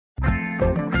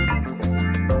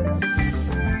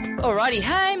Alrighty,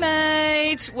 hey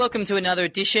mates! Welcome to another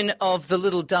edition of the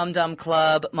Little Dum Dum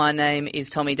Club. My name is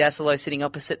Tommy Dasilo. Sitting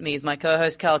opposite me is my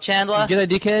co-host Carl Chandler. G'day,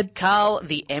 dickhead. Carl,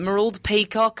 the Emerald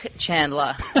Peacock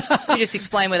Chandler. Let me just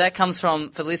explain where that comes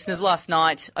from for listeners. Last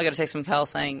night, I got a text from Carl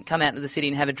saying, come out to the city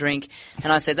and have a drink.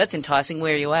 And I said, that's enticing.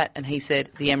 Where are you at? And he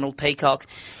said, the Emerald Peacock.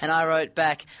 And I wrote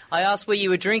back, I asked where you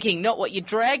were drinking, not what your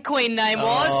drag queen name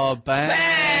was. Oh,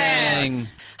 bang.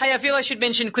 Hey, I feel I should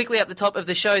mention quickly up the top of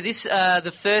the show, this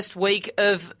the first week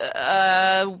of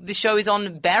this show is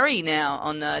on Barry now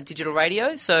on digital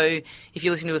radio. So if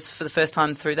you're listening to us for the first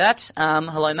time through that,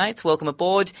 hello mates, welcome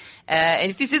aboard.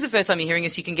 And if this is the first time you're hearing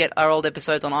us, you can get our old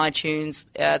episodes on iTunes.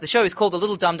 The show is called The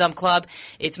Little Dum Dum Club.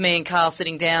 It's me and Carl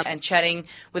sitting down and chatting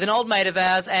with an old mate of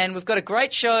ours, and we've got a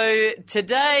great show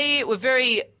today. We're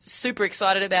very super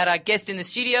excited about our guest in the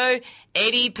studio,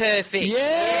 Eddie Perfect. Yay!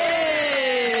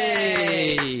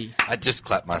 I just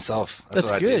clapped myself. That's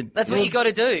what I good. did. That's what you got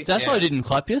to do. That's why I didn't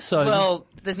clap you, so... Well,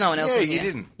 there's no one else Yeah, in you here.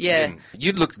 didn't. Yeah. You didn't.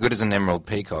 You'd looked good as an emerald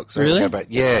peacock. So Really? go back.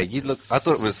 Yeah, you'd look. I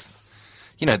thought it was,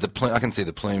 you know, I can see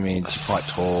the plumage, quite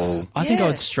tall. I think I Yeah.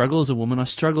 would struggle as a woman. I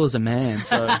struggle as a man,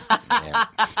 so... Yeah.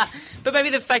 But maybe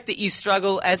the fact that you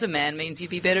struggle as a man means you'd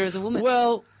be better as a woman.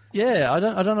 Well, yeah, I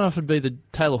don't know if it'd be the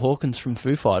Taylor Hawkins from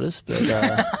Foo Fighters, but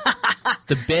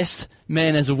the best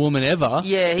man as a woman ever.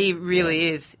 Yeah, he really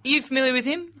is. Are you familiar with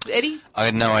him, Eddie? I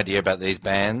had no idea about these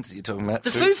bands you're talking about.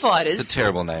 The Foo Fighters? It's a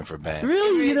terrible name for a band.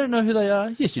 Really? You don't know who they are?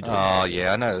 Yes, you do. Oh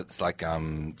yeah, I know. It's like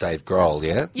Dave Grohl.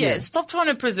 Yeah. Yeah, stop trying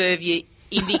to preserve your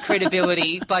indie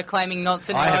credibility by claiming not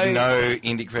to know. I have no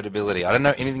indie credibility. I don't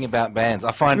know anything about bands.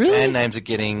 I find Really? band names are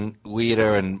getting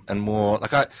weirder and more.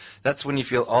 That's when you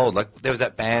feel old. Like there was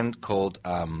that band called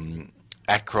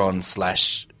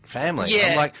Akron/Family. Yeah.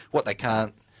 I'm like, what? They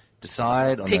can't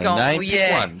decide on Pick their on- name. well,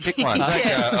 yeah. Pick one. Don't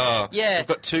Yeah. go, oh, Yeah. I've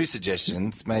got two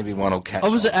suggestions. Maybe one will catch.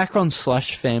 Oh, was on. it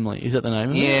Akron/Family? Is that the name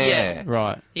of it? Yeah.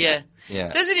 Right. Yeah. Yeah.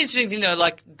 That's an interesting thing, though,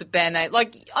 like the band name.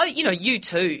 Like,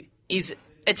 U2 is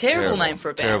a terrible name for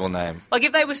a band. Terrible name. Like,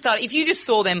 if they were starting, if you just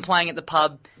saw them playing at the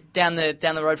pub down the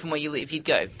road from where you live, you'd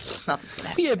go, nothing's going to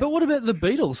happen. Yeah, but what about the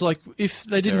Beatles? Like, if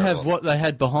they didn't have Terrible. what they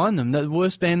had behind them, the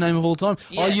worst band name of all time.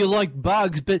 Yeah. Oh, you like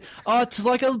Bugs, but it's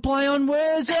like a play on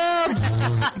words.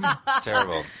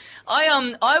 Terrible.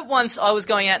 I was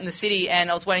going out in the city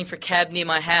and I was waiting for a cab near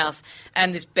my house,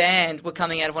 and this band were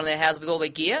coming out of one of their houses with all their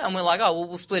gear, and we're like, oh,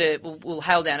 well, we'll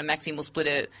hail down a Maxi and we'll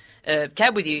split a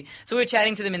cab with you. So we were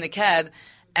chatting to them in the cab,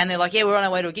 and they're like, yeah, we're on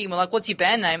our way to a gig. And we're like, what's your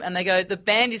band name? And they go, the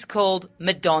band is called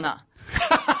Madonna.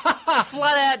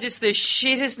 Flat out just the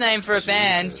shittest name for a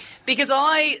band, because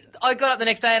I got up the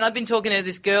next day and I'd been talking to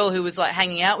this girl who was like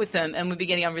hanging out with them, and we'd be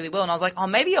getting on really well, and I was like, oh,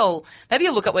 maybe I'll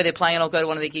look up where they're playing and I'll go to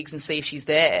one of their gigs and see if she's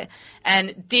there,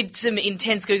 and did some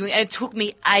intense Googling, and it took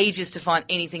me ages to find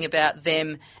anything about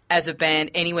them as a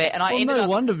band anywhere, and I Well, ended no up...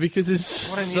 wonder, because there's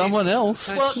someone else.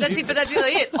 Well, that's it, but that's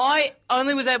really it. I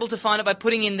only was able to find it by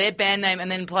putting in their band name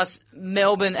and then plus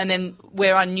Melbourne, and then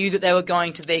where I knew that they were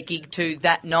going to their gig too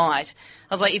that night.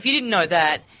 I was like, if you didn't know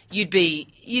that,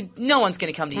 no one's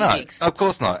going to come to your No, gigs. of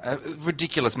course not. A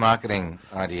ridiculous marketing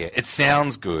idea. It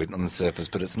sounds good on the surface,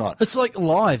 but it's not. It's like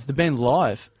Live, the band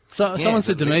Live. So someone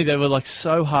said to me they were like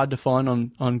so hard to find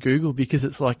on Google, because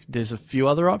it's like there's a few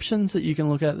other options that you can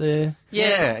look at there.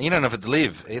 Yeah, you don't know if it's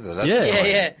live either. That's Yeah. the Yeah, point.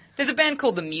 yeah. There's a band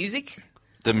called The Music.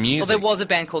 The music. Well, there was a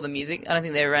band called The Music. I don't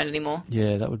think they're around anymore.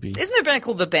 Yeah, that would be. Isn't there a band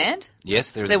called The Band?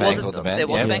 Yes, there is There a band was called The Band. There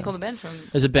was yeah. a band called The Band from...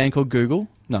 There's a band called Google.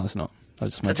 No, it's not. I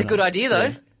just made That's a that good up. idea, though.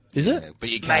 Yeah. Is it? Yeah, but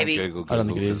you can't Maybe. Google I don't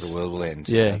think it because is. the world will end.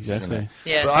 Yeah, That's, exactly.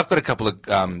 Yeah. But I've got a couple of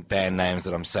band names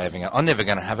that I'm saving up. I'm never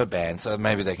going to have a band, so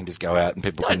maybe they can just go out and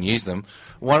people can use them.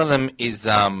 One of them is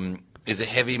a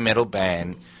heavy metal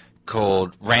band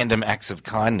called Random Acts of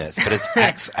Kindness, but it's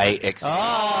Axe AX.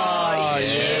 Oh,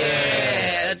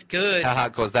 yeah. That's good. How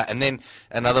hardcore is that? And then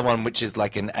another one which is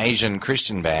like an Asian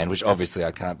Christian band, which obviously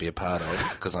I can't be a part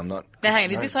of because I'm not. Now, hang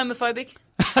on. Is this homophobic?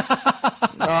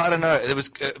 No, I don't know.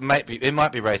 It might be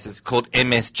racist. Called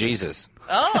MS Jesus.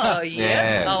 Oh,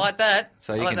 yeah. Yeah. I like that.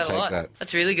 So you I like can that a take lot. that.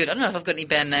 That's really good. I don't know if I've got any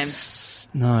band names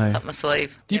No. up my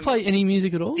sleeve. Do you play any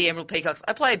music at all? The Emerald Peacocks.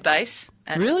 I play bass.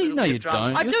 And a Really? little No, bit you of drums.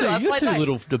 don't. I You're do. Too, I you're play too bass.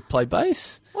 little to play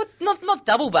bass. What? Not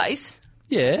double bass.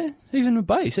 Yeah, even a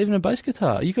bass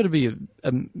guitar. You've got to be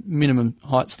a minimum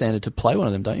height standard to play one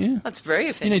of them, don't you? That's very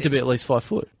offensive. You need to be at least 5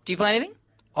 foot. Do you play anything?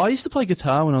 I used to play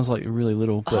guitar when I was like really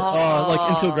little, but like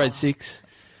until grade 6.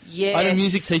 Yes. I had a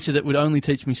music teacher that would only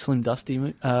teach me Slim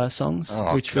Dusty songs,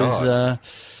 Oh, which God. was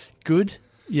good.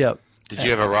 Yeah. Did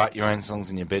you ever write your own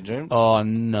songs in your bedroom? Oh,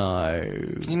 no.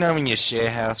 You know when you share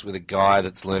house with a guy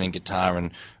that's learning guitar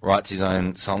and writes his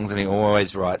own songs, and he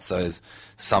always writes those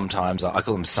sometimes, I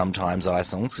call them sometimes I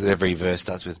songs, because every verse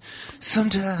starts with,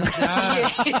 sometimes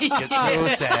I get so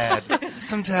sad,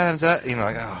 sometimes I,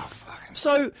 like, oh, fucking.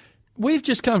 So we've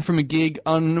just come from a gig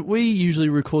we usually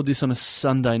record this on a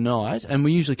Sunday night, and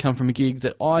we usually come from a gig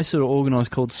that I sort of organise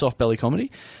called Soft Belly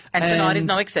Comedy. And tonight is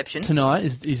no exception. Tonight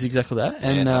is exactly that.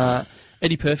 And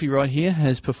Eddie Purphy right here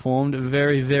has performed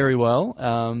very, very well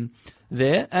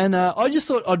there. And I just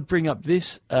thought I'd bring up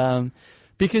this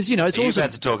because, it's Are you also...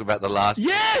 about to talk about the last...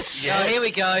 Yes! Oh, here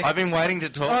we go. I've been waiting to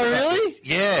talk about really? this.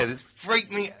 Yeah, this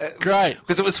freaked me... Great.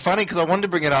 Because it was funny, because I wanted to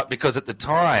bring it up because at the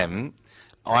time...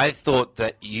 I thought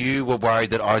that you were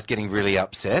worried that I was getting really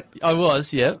upset. I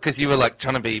was, yeah. Because you were like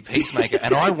trying to be peacemaker,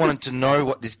 and I wanted to know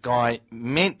what this guy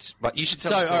meant. But you should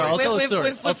tell the story. I'll tell the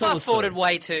story. We've fast-forwarded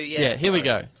way too, yeah. Yeah, here we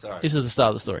go. Sorry. This is the start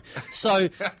of the story. So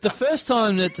the first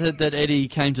time that Eddie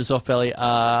came to Soft Belly,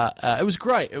 it was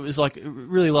great. It was like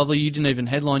really lovely. You didn't even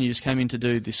headline. You just came in to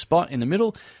do this spot in the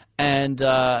middle. And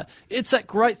it's that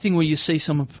great thing where you see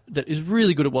someone that is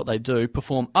really good at what they do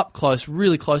perform up close,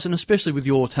 really close, and especially with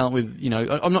your talent. With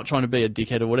I'm not trying to be a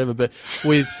dickhead or whatever, but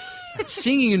with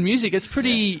singing and music, it's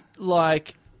pretty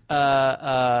not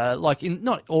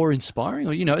awe-inspiring,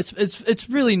 or it's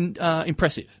really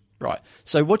impressive. Right,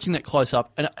 so watching that close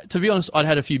up, and to be honest, I'd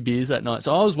had a few beers that night,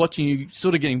 so I was watching you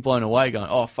sort of getting blown away, going,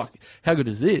 "Oh fuck, how good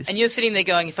is this?" And you're sitting there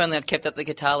going, "If only I'd kept up the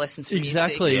guitar lessons for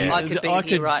exactly. year 6, I could be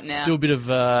here right now." Do a bit of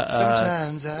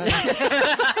Sometimes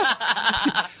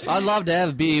I'd love to have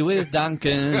a beer with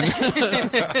Duncan.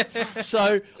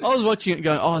 So I was watching it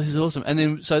going, "Oh, this is awesome!" And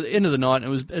then, so at the end of the night,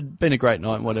 it'd been a great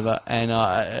night and whatever.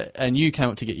 And you came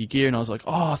up to get your gear, and I was like,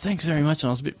 "Oh, thanks very much." And I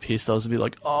was a bit pissed. I was a bit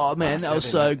like, "Oh man, that was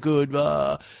so good."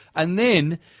 And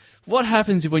then, what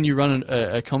happens when you run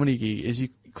a comedy gig is you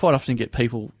quite often get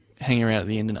people hanging around at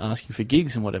the end and asking for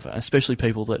gigs and whatever, especially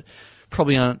people that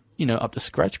probably aren't, up to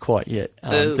scratch quite yet,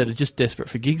 that are just desperate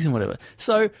for gigs and whatever.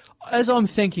 So, as I'm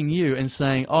thanking you and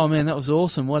saying, "Oh man, that was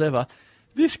awesome," whatever,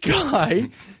 this guy,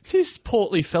 this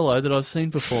portly fellow that I've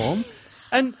seen perform,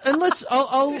 and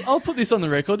I'll put this on the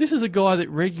record. This is a guy that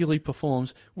regularly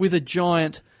performs with a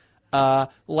giant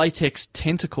latex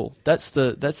tentacle. That's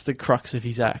the crux of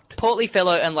his act. Portly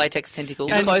Fellow and Latex Tentacle,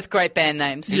 both great band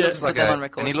names. He looks like on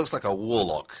record. and he looks like a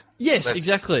warlock. Yes,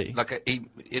 exactly.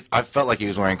 I felt like he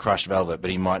was wearing crushed velvet,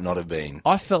 but he might not have been.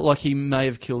 I felt like he may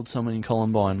have killed someone in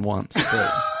Columbine once.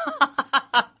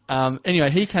 But,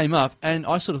 anyway, he came up, and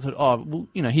I sort of thought, oh, well,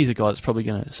 he's a guy that's probably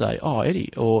going to say, "Oh,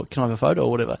 Eddie," or "Can I have a photo,"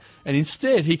 or whatever. And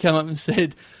instead, he came up and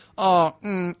said, "Oh,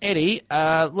 Eddie,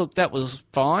 look, that was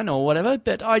fine or whatever,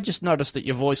 but I just noticed that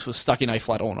your voice was stuck in A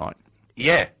flat all night."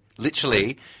 Yeah,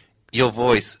 literally, your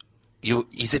voice.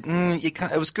 He said, you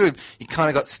can't, it was good. You kind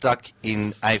of got stuck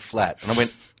in A flat, and I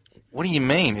went, "What do you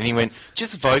mean?" And he went,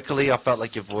 "Just vocally, I felt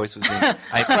like your voice was in A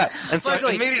flat." And so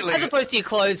Vocally, immediately, as opposed to your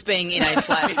clothes being in A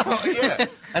flat. yeah,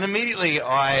 and immediately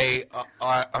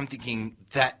I'm thinking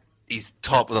that is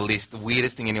top of the list, the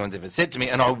weirdest thing anyone's ever said to me,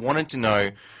 and I wanted to know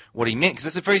what he meant, because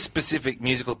it's a very specific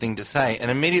musical thing to say.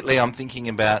 And immediately I'm thinking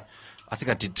about, I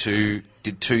think I did two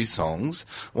songs.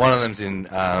 One of them's in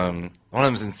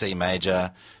C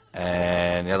major,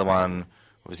 and the other one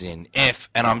was in F.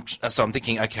 And I'm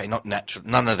thinking, okay, not natural.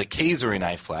 None of the keys are in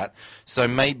A flat, so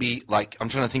maybe I'm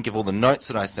trying to think of all the notes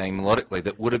that I sang melodically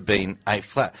that would have been A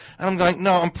flat. And I'm going,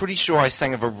 no, I'm pretty sure I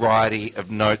sang a variety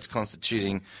of notes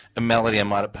constituting a melody. I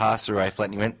might have passed through A flat,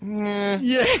 and you went, "Nah."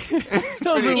 Yeah.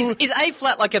 Is A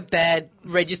flat like a bad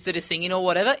register to sing in or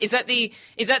whatever? Is that like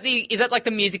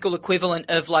the musical equivalent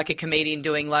of like a comedian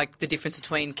doing like the difference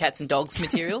between cats and dogs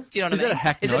material? Do you know what I mean? Is that a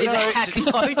hack Is note? it a hack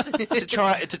note?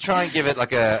 to try and give it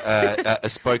like a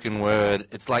spoken word.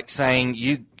 It's like saying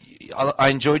I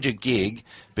enjoyed your gig,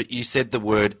 but you said the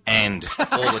word "and"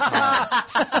 all the time.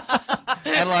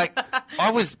 And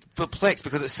I was perplexed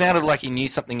because it sounded like he knew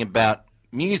something about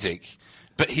music,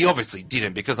 but he obviously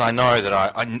didn't, because I know that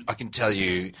I can tell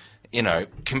you,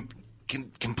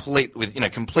 complete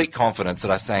confidence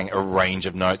that I sang a range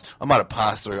of notes. I might have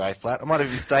passed through A flat. I might have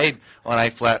even stayed on A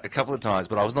flat a couple of times,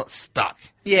 but I was not stuck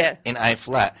in A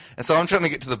flat. And so I'm trying to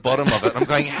get to the bottom of it. And I'm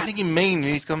going, "How do you mean?"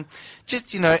 And he's gone,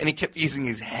 "Just, and he kept using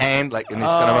his hand like in this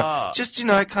kind of, just,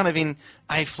 kind of in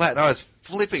A flat. And I was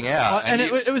flipping out. And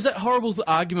it was that horrible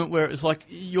argument where it was like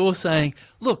you're saying,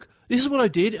 "Look, this is what I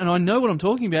did, and I know what I'm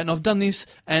talking about, and I've done this,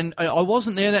 and I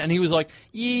wasn't there." And he was like,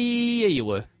 "Yeah, you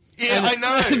were." Yeah, I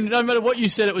know. And no matter what you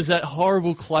said, it was that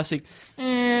horrible classic,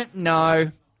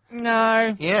 no,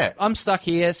 Yeah. I'm stuck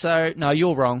here, so no,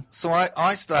 you're wrong. So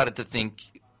I started to think,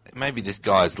 maybe this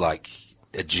guy's like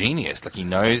a genius. Like he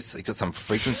knows, he got some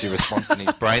frequency response in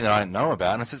his brain that I don't know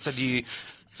about. And I said, so do you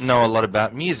know a lot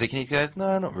about music? And he goes,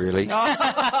 no, not really. But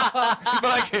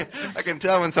I can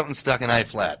tell when something's stuck in A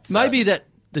flat. So. Maybe that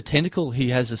the tentacle he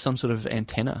has is some sort of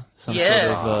antenna, some Yeah.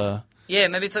 sort of. Yeah,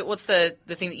 maybe it's like, what's the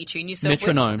thing that you tune yourself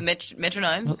Metronome. with?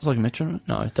 Metronome. It's like a metronome.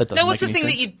 No, that doesn't. No, what's the make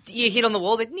any thing sense. that you hit on the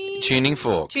wall? That Tuning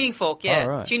fork. Tuning fork, yeah. Oh,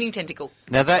 right. Tuning tentacle.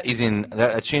 Now that is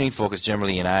a tuning fork is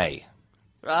generally in A.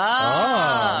 But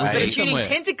a Hey. tuning Somewhere.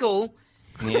 tentacle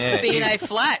Yeah. would be in A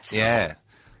flat. Yeah.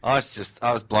 I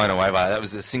was blown away by that. That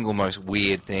was the single most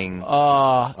weird thing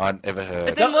Ah. I'd ever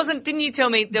heard. But then didn't you tell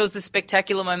me there was the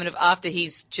spectacular moment of after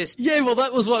he's just... Yeah, well,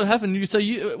 that was what happened. So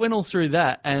you went all through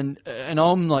that, and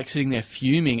I'm like sitting there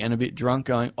fuming and a bit drunk,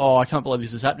 going, "Oh, I can't believe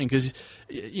this is happening," because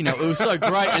it was so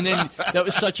great, and then that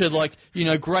was such a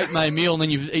great main meal, and then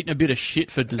you've eaten a bit of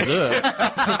shit for dessert,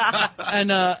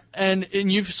 and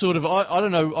you've sort of I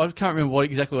don't know, I can't remember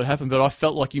exactly what happened, but I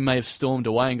felt like you may have stormed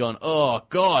away and gone, "Oh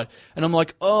God," and I'm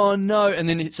like, "Oh no," and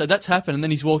then so that's happened, and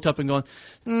then he's walked up and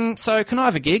gone, "So can I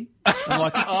have a gig?" I'm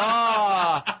like,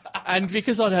 "Ah." And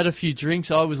because I'd had a few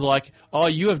drinks, I was like, "Oh,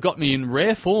 you have got me in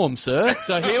rare form, sir.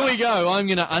 So here we go. I'm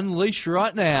going to unleash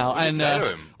right now." What did And you say to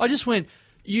him? I just went,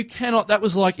 "You cannot." That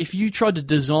was like if you tried to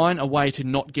design a way to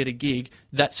not get a gig.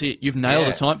 That's it. You've nailed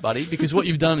Yeah. it tonight, buddy. Because what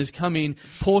you've done is come in,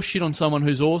 pour shit on someone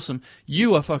who's awesome.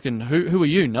 You are fucking. Who are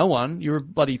you? No one. You're a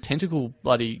bloody tentacle,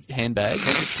 bloody handbag.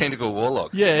 Tentacle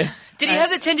warlock. Yeah. Did he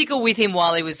have the tentacle with him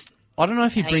while he was... I don't know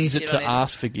if he Hanging brings it shit to on him.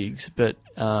 ask for gigs, but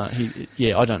I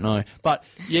don't know. But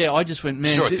yeah, I just went,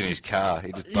 man. Sure, it's in his car.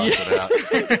 He just busts it out.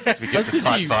 If he gets a think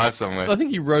Type he- 5 somewhere. I think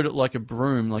he wrote it like a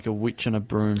broom, like a witch and a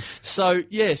broom. So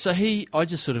yeah, I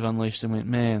just sort of unleashed and went,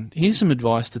 man, here's some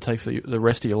advice to take for the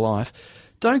rest of your life.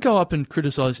 Don't go up and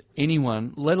criticise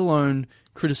anyone, let alone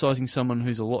criticising someone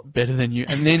who's a lot better than you,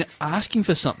 and then asking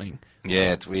for something.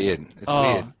 Yeah, it's weird. It's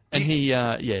weird. And he,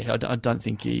 I don't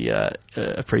think he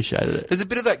appreciated it. There's a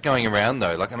bit of that going around,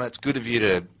 though. Like, I know it's good of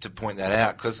you to point that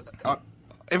out, because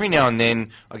every now and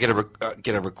then I get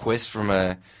a request from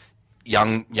a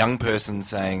young person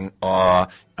saying, I'm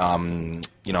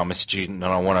a student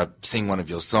and I want to sing one of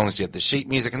your songs. Do you have the sheet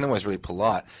music? And they're always really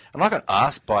polite. And I got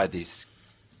asked by this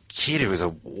kid who was a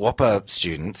Whopper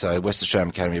student, so West Australian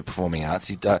Academy of Performing Arts.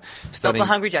 He's Not studying... the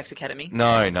Hungry Jacks Academy.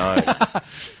 No.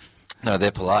 No,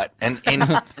 they're polite. And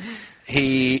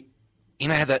he,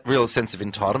 had that real sense of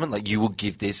entitlement, like, you will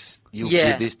give this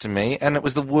to me. And it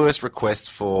was the worst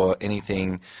request for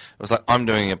anything. It was like, I'm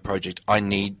doing a project, I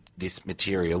need this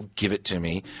material, give it to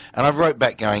me. And I wrote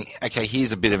back going, okay,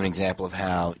 here's a bit of an example of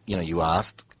how, you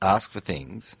ask for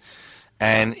things.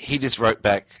 And he just wrote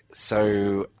back,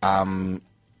 so, are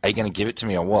you going to give it to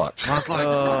me or what? And I was like,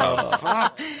 what the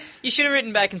fuck? You should have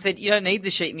written back and said, you don't need the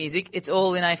sheet music, it's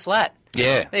all in A flat.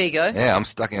 Yeah. There you go. Yeah, I'm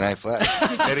stuck in A flat.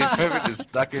 Eddie Perfect is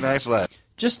stuck in A flat.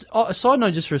 Just a side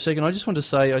note, just for a second, I just want to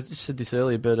say, I just said this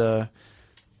earlier, but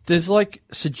there's like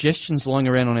suggestions lying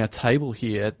around on our table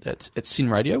here at Sin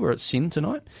Radio. We're at Sin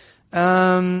tonight,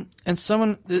 and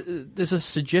there's a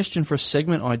suggestion for a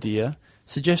segment idea,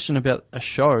 suggestion about a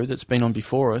show that's been on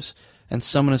before us, and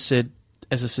someone has said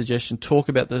as a suggestion, talk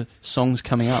about the songs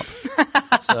coming up.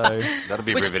 So That'll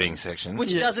be a riveting section.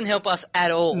 Which doesn't help us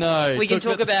at all. no, we can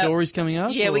talk about the stories coming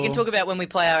up. Yeah, we can or- talk about when we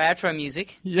play our outro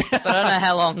music. Yeah. But I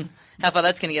don't know how far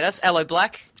that's going to get us. Aloe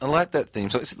Black. I like that theme.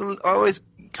 So I always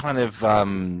kind of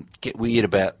get weird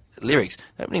about lyrics.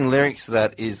 The opening lyrics to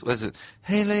that was it,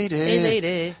 hey lady, Hey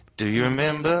lady. do you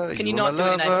remember? Can you were not my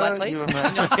do it in A lover, flat, please? you were Can my-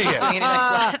 you not doing it in A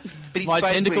flat? But he's My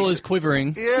basically- tentacle is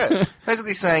quivering. Yeah,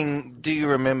 basically saying, do you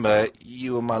remember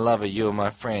you were my lover, you were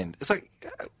my friend? It's like,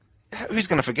 who's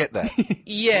going to forget that?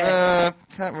 Yeah.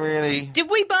 Can't really. Did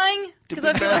we bang? Because we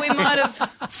I feel like we might have.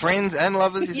 Friends and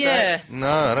lovers, you Yeah. say? No,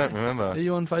 I don't remember. Are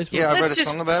you on Facebook? Yeah, I wrote Let's a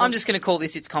just. song about I'm it. just going to call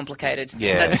this "It's Complicated."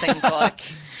 Yeah. That seems like.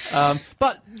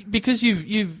 But because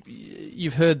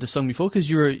you've heard the song before, because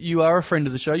you are a friend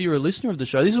of the show, you're a listener of the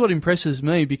show. This is what impresses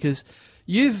me because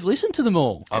you've listened to them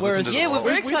all. I've listened to them Yeah, all. we're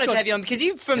very We've excited got- to have you on because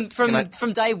you Can I-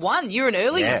 from day one, you're an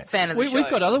early Yeah. fan of the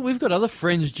show. We've got other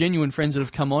friends, genuine friends that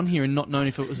have come on here and not known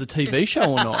if it was a TV show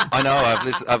or not. I know.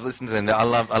 I've listened to them. I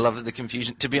love the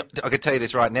confusion. I could tell you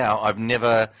this right now.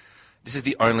 This is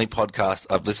the only podcast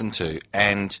I've listened to,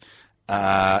 and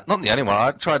not the only one.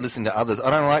 I tried listening to others. I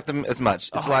don't like them as much.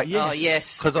 It's like Oh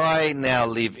yes. because I now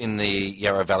live in the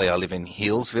Yarra Valley. I live in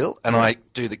Healesville, and I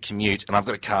do the commute, and I've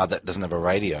got a car that doesn't have a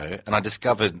radio, and I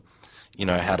discovered,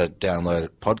 how to download a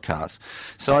podcast.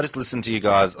 So I just listen to you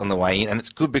guys on the way in, and it's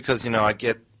good because, I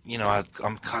get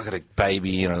I've got a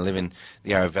baby and I live in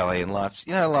the Yarra Valley and life's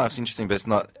interesting, but it's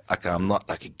not like I'm not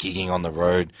like a gigging on the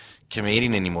road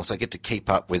comedian anymore. So I get to keep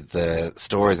up with the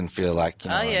stories and feel like,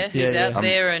 who's out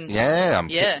there and I'm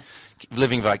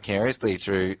living vicariously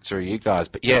through you guys.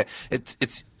 But yeah,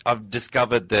 it's I've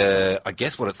discovered I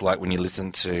guess what it's like when you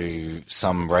listen to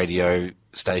some radio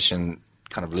station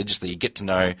kind of religiously. You get to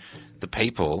know the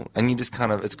people, and you just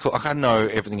kind of, it's cool. Like, I know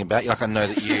everything about you. Like, I know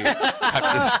that you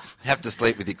have to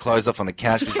sleep with your clothes off on the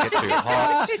couch because you get too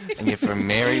hot, and you're from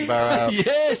Maryborough.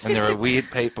 Yes. And there are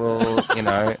weird people,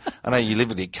 I know you live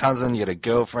with your cousin, you got a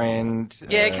girlfriend.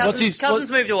 Yeah, cousins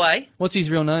moved away. What's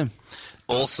his real name?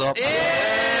 Allsop.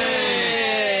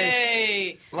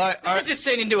 Like, This has just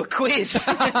turned into a quiz.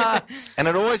 and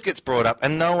it always gets brought up,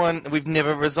 and we've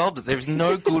never resolved it. There's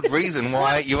no good reason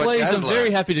why you are Please, I'm Dazzler.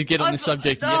 very happy to get on this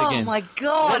subject yet again. Oh my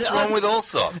God! What's wrong with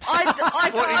Allsop?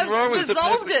 I is wrong with the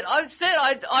resolved people? it. I've said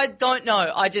I don't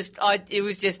know. It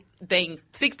was just being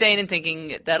 16 and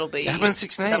thinking that'll be. Happened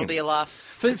 16. That'll be a laugh.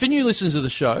 For new listeners of the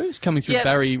show, it's coming through Yep.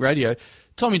 Barry Radio,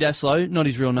 Tommy Daslow, not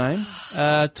his real name.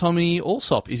 Tommy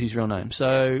Allsop is his real name.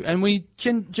 So, and we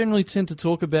generally tend to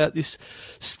talk about this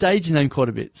stage name quite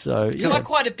a bit. So, Not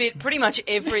quite a bit. Pretty much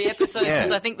every episode Yeah.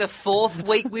 since I think the 4th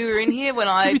week we were in here when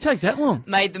Did I we take that long?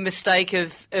 made the mistake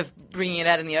of bringing it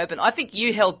out in the open. I think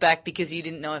you held back because you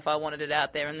didn't know if I wanted it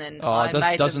out there, and then Oh, I it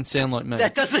made doesn't sound like me.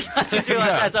 That doesn't. I just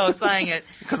realised as I was saying it.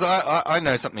 Because I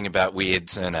know something about weird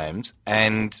surnames,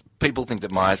 and people think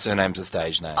that my surname's a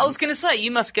stage name. I was going to say, you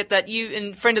must get that. You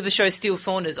and friend of the show, Steele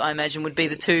Saunders, I imagine, would be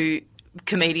the two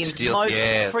comedians Steele- most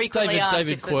yeah. frequently asked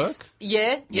David if it's... Quirk?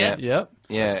 Yeah. Yep.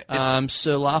 Yeah.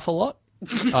 Sir Laugh a Lot.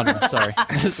 Oh, no, sorry.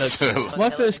 Sir Laugh. My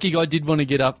first gig, I did want to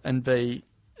get up and be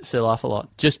Sir Laugh a Lot,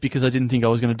 just because I didn't think I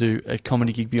was going to do a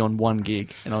comedy gig beyond one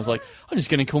gig. And I was like, I'm just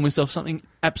going to call myself something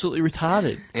absolutely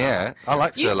retarded. Yeah, I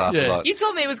like Sir Laugh yeah. a lot. You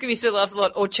told me it was going to be Sir Laughs a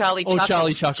Lot or Charlie Chuckles.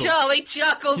 Charlie Chuckles. Charlie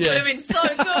Chuckles Yeah. would have been so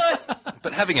good.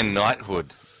 But having a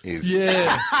knighthood is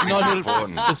Yeah. Not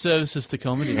important. the services to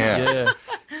comedy. Yeah. Yeah.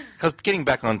 Because getting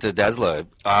back onto Dazzlo,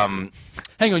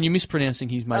 Hang on, you're mispronouncing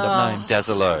his made-up name.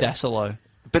 Dazzlo. Dassolo.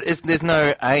 But there's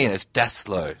no A in it, it's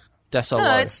Dasslo. Dassolo.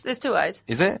 No, there's two A's.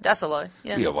 Is it? That's a low.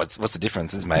 Yeah. Yeah, what's the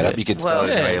difference? It's made up. You can spell Well,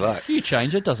 it any way you Yeah, like. you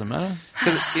change it, doesn't matter.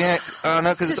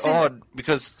 Because it's just odd.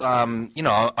 Because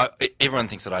everyone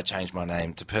thinks that I changed my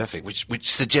name to Perfect,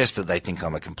 which suggests that they think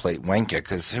I'm a complete wanker.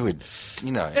 Because who would,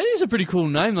 It is a pretty cool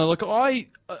name, though. Like, I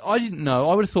didn't know.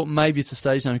 I would have thought maybe it's a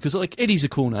stage name, because, like, Eddie's a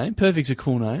cool name. Perfect's a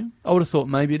cool name. I would have thought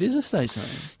maybe it is a stage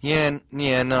name.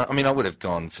 Yeah, no. I mean, I would have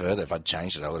gone further if I'd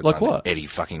changed it. I would have Like gone what? Eddie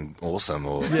fucking awesome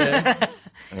or Yeah.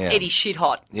 yeah. Eddie shit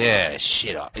hot. Yeah,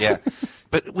 shit up. Yeah.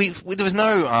 But there was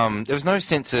no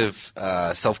sense of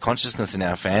self-consciousness in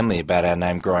our family about our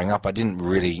name growing up. I didn't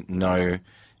really know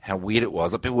how weird it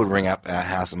was. Like, people would ring up our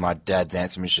house and my dad's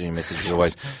answer machine message was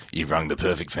always, "You've rung the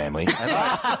perfect family."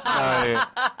 And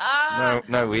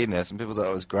no weirdness, and people thought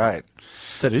it was great.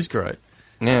 That is great.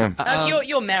 Yeah.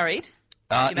 You're married.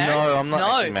 You married? No, I'm not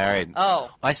No. actually married.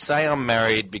 Oh. I say I'm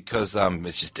married because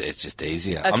it's just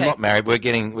easier. I'm Okay. not married. We're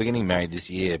getting married this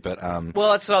year, but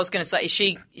Well, that's what I was going to say. Is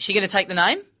she going to take the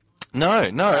name? no,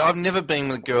 I've never been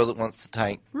with a girl that wants to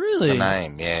take Really? the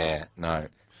name. Yeah, no.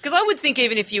 Because I would think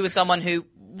even if you were someone who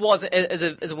was, as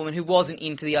a woman who wasn't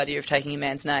into the idea of taking a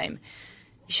man's name,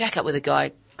 you shack up with a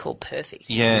guy called Perfect.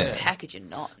 Yeah. So how could you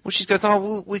not? Well, she goes,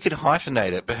 well, we could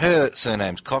hyphenate it, but her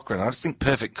surname's Cochrane. I just think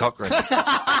Perfect Cochrane.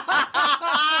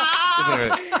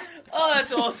 Oh,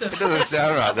 that's awesome. Doesn't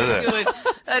sound right, does it? Good.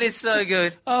 That is so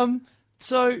good.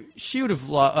 So she would have,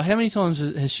 like, how many times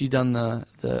has she done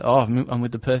I'm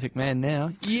with the perfect man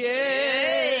now?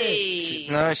 Yay!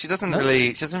 No, she doesn't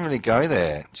really. She doesn't really go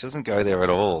there. She doesn't go there at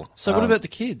all. So what about the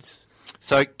kids?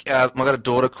 So I've got a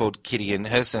daughter called Kitty, and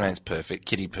her surname's Perfect.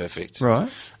 Kitty Perfect. Right.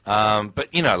 But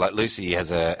like Lucy has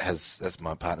that's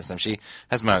my partner's name. She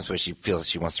has moments where she feels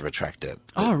she wants to retract it.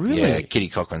 Oh, really? Yeah, Kitty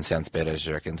Cochrane sounds better,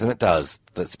 she reckons, and it does.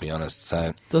 Let's be honest.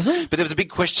 So Does it? But there was a big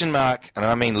question mark, and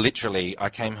I mean literally. I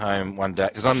came home one day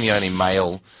because I'm the only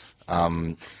male.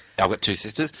 I've got two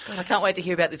sisters. God, I can't wait to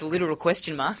hear about this literal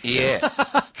question mark. Yeah,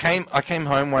 I came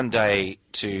home one day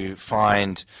to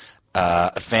find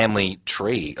a family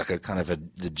tree, like a kind of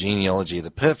the genealogy of the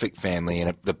perfect family,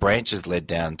 and the branches led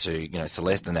down to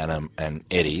Celeste and Adam and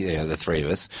Eddie, the three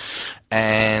of us,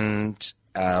 and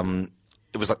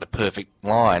it was like the perfect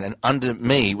line, and under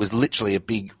me was literally a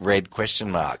big red question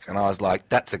mark, and I was like,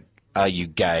 "That's are you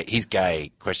gay? He's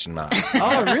gay?" Question mark.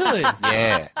 Oh, really?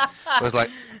 Yeah, I was like,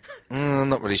 I'm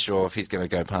not really sure if he's going to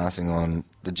go passing on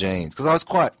the genes, because I was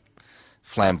quite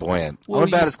flamboyant. Well, I'm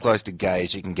about as close to gay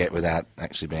as you can get without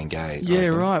actually being gay. I Yeah,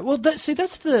 reckon. right. Well, that's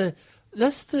the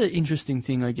that's the interesting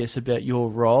thing, I guess, about your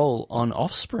role on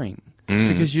Offspring, Mm.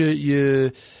 because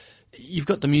you've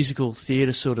got the musical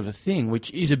theatre sort of a thing,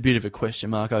 which is a bit of a question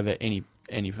mark over anyone.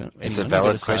 It's a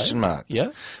valid question mark. Yeah.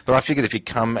 But I figured if you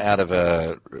come out of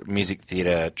a music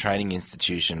theatre training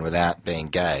institution without being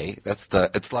gay, it's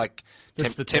like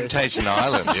That's the test. Temptation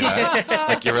Island, you know?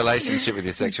 Like your relationship with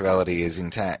your sexuality is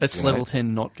intact. That's you know? level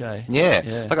 10 not gay.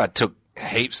 Yeah. Like I took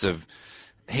heaps of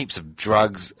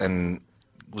drugs and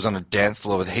was on a dance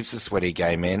floor with heaps of sweaty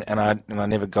gay men, and I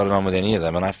never got it on with any of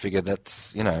them, and I figured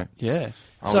that's, you know... Yeah.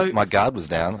 my guard was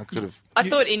down. I could have... I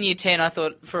thought in year 10, I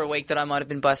thought for a week that I might have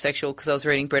been bisexual because I was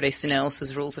reading Bret Easton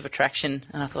Ellis's Rules of Attraction,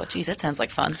 and I thought, geez, that sounds like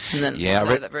fun. And then I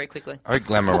read that very quickly. I read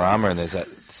Glamorama, and there's that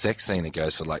sex scene that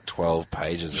goes for like 12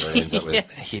 pages where it ends up with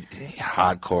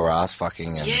hardcore ass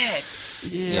fucking. And, Yeah,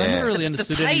 I never really The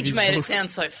understood any of page his made it books. sound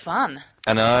so fun.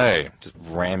 I know, just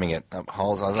ramming it up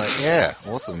holes. I was like, yeah,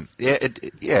 awesome.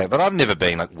 Yeah, but I've never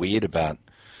been like weird about...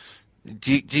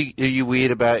 are you weird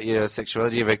about your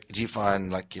sexuality? Do you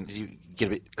find like... Do you get a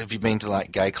bit... Have you been to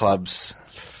like gay clubs?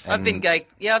 I've been gay.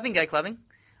 Yeah, I've been gay clubbing.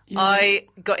 Yeah. I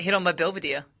got hit on by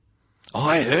Belvedere. Oh,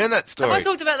 I heard that story. Have I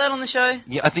talked about that on the show?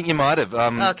 Yeah, I think you might have.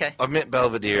 Okay. I've met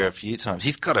Belvedere a few times.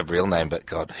 He's got a real name, but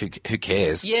God, who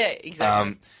cares? Yeah,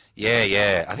 exactly.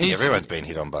 Yeah. I think His- everyone's been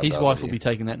hit on by His Belvedere. wife will be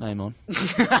taking that name on.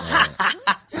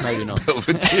 Maybe not.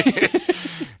 Belvedere.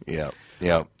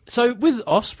 Yeah. So with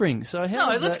Offspring, so how?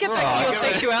 No, does let's that- get back to your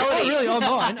sexuality. Oh, really? I'm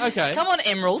mine. Okay. Come on,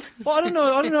 Emerald. Well, I don't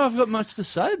know. I've got much to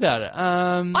say about it.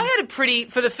 I had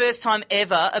for the first time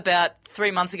ever, about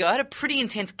 3 months ago, I had a pretty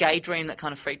intense gay dream that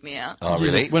kind of freaked me out. Oh, Geez,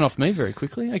 really? it went off me very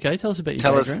quickly. Okay, tell us about your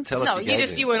Tell gay us. dream. Tell us. No, your gay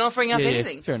dream. you weren't offering up Yeah,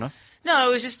 anything. fair enough. No,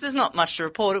 it was just, there's not much to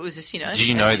report. It was just, Did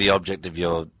you know the object of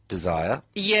your desire?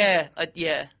 Yeah.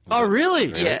 Oh, really?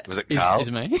 Really? Yeah. Was it Carl? Is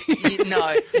it me?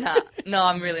 No,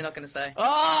 I'm really not going to say.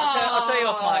 Oh, I'll tell you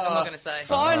off mic, I'm not going to say.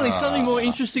 Finally, something more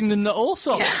interesting than the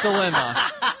Allsop dilemma.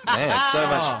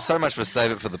 Man, so much for save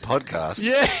it for the podcast.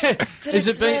 Yeah.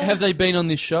 it's, Have they been on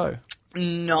this show?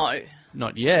 No,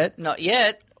 Not yet. not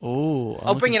yet. Oh,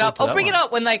 I'll bring it up. I'll bring it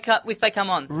up when if they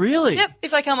come on. Really? Yep, if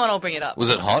they come on, I'll bring it up.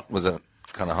 Was it hot? Was it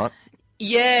kind of hot?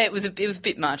 Yeah, it was a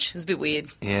bit much. It was a bit weird.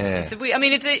 Yeah.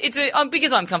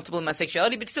 Because I'm comfortable in my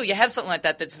sexuality, but still, you have something like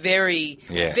that that's very,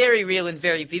 Yeah. very real and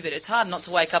very vivid. It's hard not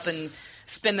to wake up and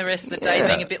spend the rest of the day Yeah.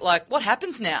 being a bit like, what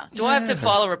happens now? Do I have to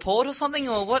file a report or something,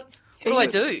 or what? What do I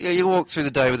do? Yeah, you walk through the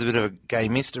day with a bit of a gay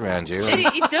mist around you. and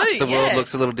You do. the yeah. world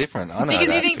looks a little different. I know because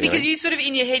that you think feeling. because you sort of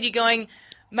in your head you're going,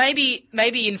 maybe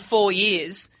in 4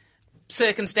 years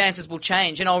circumstances will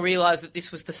change and I'll realise that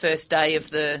this was the first day of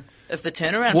the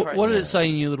turnaround process. What did it say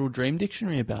in your little dream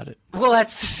dictionary about it? Well,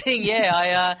 that's the thing.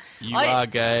 Yeah, You are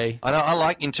gay. I know. I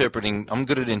like interpreting. I'm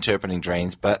good at interpreting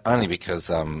dreams, but only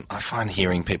because I find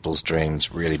hearing people's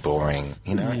dreams really boring.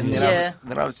 You know. And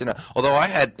then I was, although I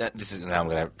had now I'm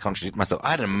going to contradict myself.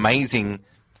 I had an amazing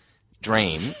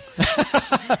dream,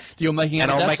 You're making it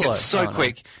and a I'll make it Dassolo. so Oh, no.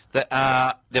 quick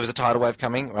that there was a tidal wave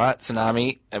coming. Right,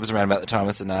 tsunami. It was around about the time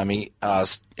of tsunami.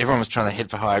 Everyone was trying to head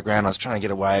for higher ground. I was trying to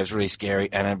get away. It was really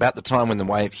scary. And about the time when the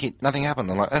wave hit, nothing happened.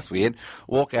 I'm like, that's weird.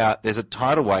 Walk out. There's a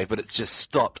tidal wave, but it's just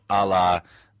stopped. A la.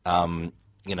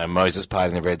 Moses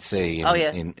parting the Red Sea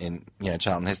in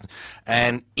Charlton Heston.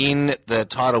 And in the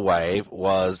tidal wave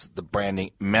was the branding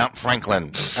Mount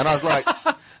Franklin. And I was like,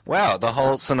 wow, the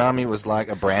whole tsunami was like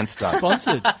a brand stunt.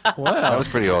 Sponsored. Wow. That was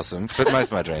pretty awesome. But most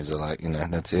of my dreams are like,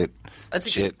 that's it. That's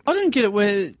Shit. I don't get it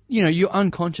where, you're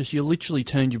unconscious. You literally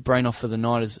turned your brain off for the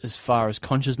night as far as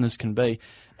consciousness can be.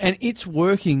 And it's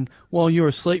working while you're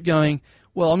asleep going,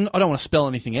 well, I don't want to spell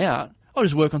anything out. I'll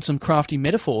just work on some crafty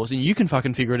metaphors and you can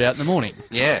fucking figure it out in the morning.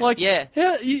 Yeah. Yeah.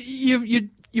 How,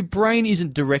 your brain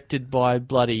isn't directed by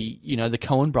bloody, the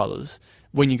Coen brothers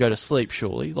when you go to sleep,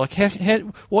 surely. Like,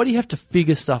 why do you have to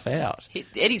figure stuff out?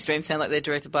 Eddie's dreams sound like they're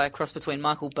directed by a cross between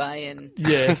Michael Bay and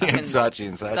Yeah. And Saatchi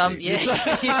and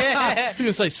Saatchi. yeah. I'm going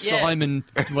to say Simon,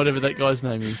 whatever that guy's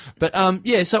name is. But,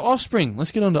 so Offspring.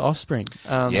 Let's get on to Offspring.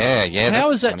 Yeah.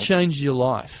 How has that funny. changed your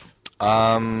life?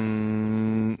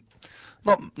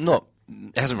 Not.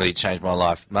 It hasn't really changed my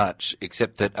life much,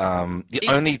 except that the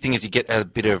only thing is you get a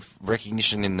bit of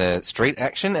recognition in the street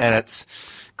action, and it's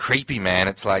creepy, man.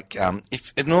 It's like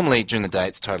normally during the day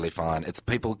it's totally fine. It's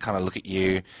people kind of look at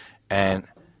you, and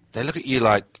they look at you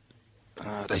like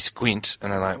they squint, and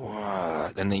they're like,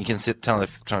 "What?" And then you can tell they're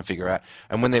trying to figure out.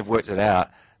 And when they've worked it out,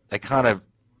 they kind of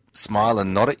smile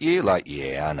and nod at you, like,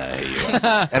 yeah, I know who you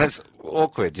are. And it's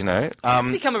awkward, you know.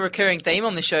 It's become a recurring theme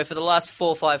on the show for the last 4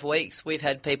 or 5 weeks. We've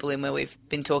had people in where we've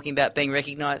been talking about being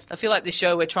recognised. I feel like this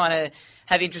show we're trying to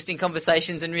have interesting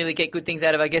conversations and really get good things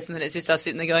out of, I guess, and then it's just us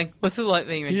sitting there going, what's it like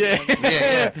being recognised?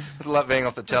 Yeah. It's like being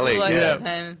off the telly. Like,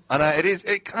 Yeah. I know, it is.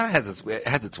 It kind of has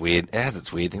its weird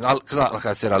things. Because, like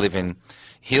I said, I live in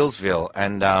Healesville,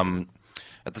 and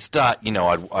at the start, you know,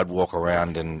 I'd walk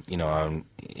around and, you know,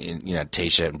 in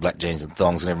t-shirt and black jeans and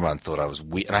thongs, and everyone thought I was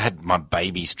weird. And I had my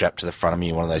baby strapped to the front of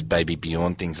me, one of those Baby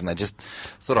Bjorn things, and they just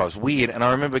thought I was weird. And I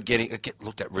remember getting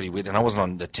looked at really weird, and I wasn't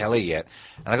on the telly yet.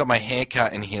 And I got my hair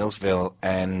cut in Healesville,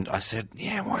 and I said,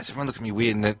 yeah, why is everyone looking at me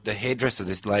weird? And the hairdresser,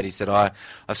 this lady, said,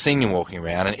 I've seen you walking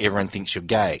around, and everyone thinks you're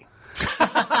gay. So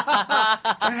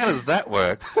how does that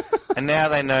work? And now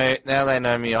they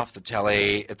know me off the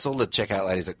telly. It's all the checkout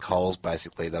ladies at Coles,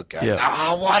 basically. They'll go,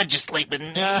 oh, why did you sleep with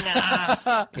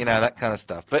Nina? You know, that kind of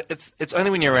stuff. But it's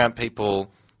only when you're around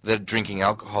people that are drinking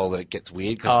alcohol that it gets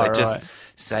weird, because they just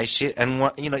say shit.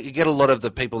 And you get a lot of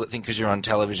the people that think because you're on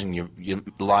television, your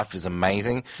life is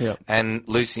amazing. Yep. And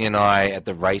Lucy and I at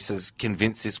the races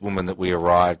convinced this woman that we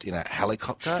arrived in a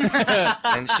helicopter,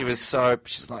 and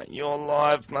she's like, your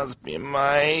life must be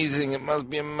amazing. It must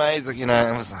be amazing, you know.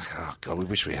 And I was like, oh God, we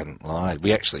wish we hadn't lied.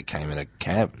 We actually came in a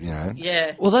cab, you know.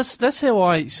 Yeah. Well, that's how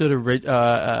I sort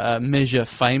of measure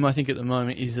fame. I think at the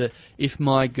moment is that if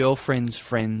my girlfriend's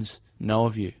friends know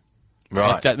of you,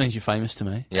 right, that means you're famous to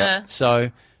me. Yeah. So,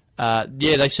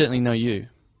 they certainly know you.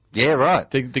 Yeah, right.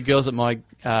 The girls that my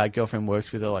girlfriend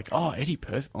works with are like, oh, Eddie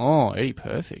Perfect. Oh, Eddie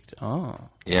Perfect. Oh.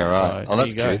 Yeah, right. So,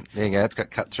 That's good. There you go. It's got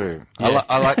cut through. Yeah.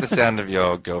 I like the sound of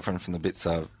your girlfriend from the bits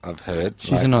I've heard.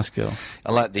 She's a nice girl.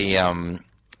 I like the And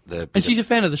she's a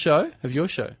fan of the show, of your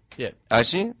show. Yeah. Oh, is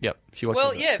she? Yep. She watches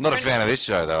Well, it. yeah. Not a fan of this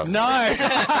show, though.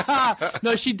 No.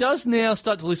 No, she does now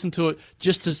start to listen to it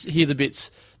just to hear the bits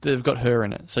that have got her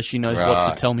in it, so she knows what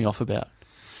Right. to tell me off about.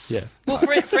 Yeah. Well,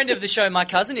 friend of the show, my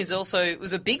cousin,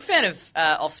 was a big fan of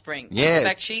Offspring. Yeah. In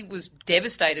fact, she was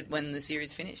devastated when the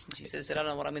series finished. And she said, I don't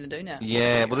know what I'm going to do now.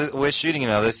 Yeah, well, we're shooting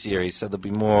another series, so there'll be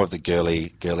more of the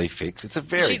girly fix. It's a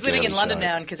very She's living in girly London show.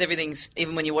 now, and because everything's,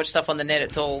 even when you watch stuff on the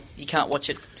net, you can't watch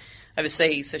it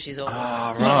overseas, so she's all what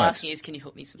I'm right. asking is, can you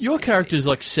hook me some Your Spanish character please? is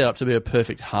like set up to be a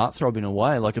perfect heartthrob in a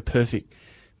way, like a perfect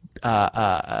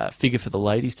figure for the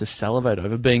ladies to salivate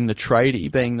over, being the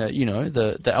tradie, being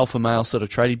the alpha male sort of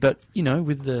tradie, but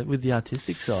with the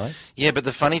artistic side. Yeah, but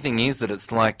the funny thing is that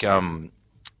it's like the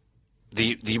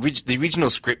original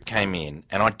script came in,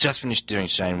 and I just finished doing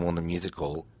Shane Warne the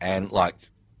musical, and like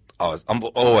I'm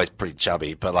always pretty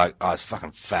chubby, but like I was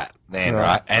fucking fat then,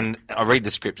 right? And I read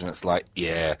the script, and it's like,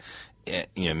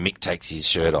 Mick takes his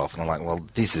shirt off, and I'm like, well,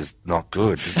 this is not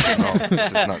good. This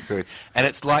is not good. And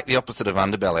it's like the opposite of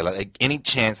Underbelly. Like any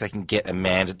chance they can get a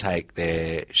man to take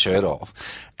their shirt off,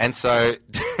 and so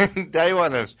day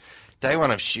one of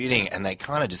shooting, and they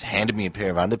kind of just handed me a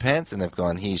pair of underpants, and they've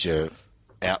gone, here's your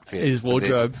outfit. His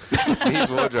wardrobe. His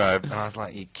wardrobe. And I was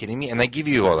like, are you kidding me? And they give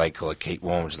you what they call a keep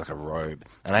warm, which is like a robe.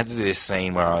 And I had to do this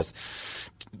scene where I was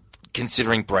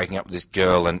considering breaking up with this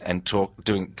girl and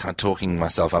talking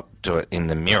myself up to it in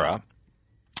the mirror.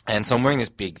 And so I'm wearing this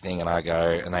big thing, and they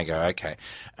go, okay.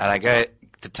 And I go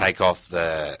to take off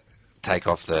the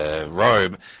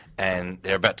robe, and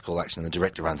they're about to call action, and the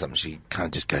director runs up, and she kind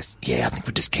of just goes, yeah, I think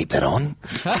we'll just keep that on.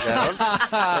 Well,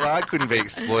 I couldn't be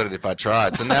exploited if I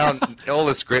tried. So now all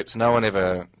the scripts, no one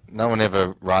ever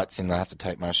writes in they have to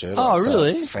take my shirt off. Oh,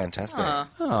 really? So it's fantastic.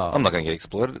 Oh. I'm not going to get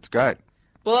exploited. It's great.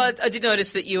 Well, I did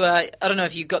notice that you I don't know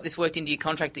if you got this worked into your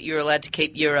contract, that you're allowed to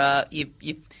keep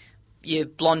your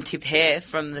blonde-tipped hair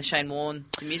from the Shane Warne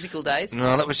musical days.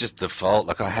 No, that was just default.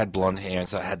 Like I had blonde hair, and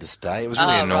so I had to stay. It was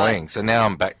really annoying. Right. So now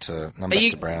I'm back to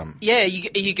brown. Yeah, are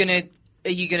you gonna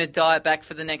dye it back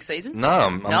for the next season? No,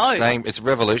 I'm staying. It's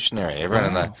revolutionary. Everyone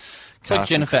in the It's like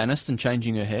Jennifer Aniston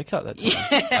changing her haircut. That's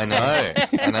I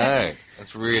know.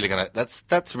 It's really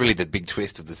that's really the big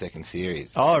twist of the second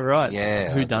series. Oh right.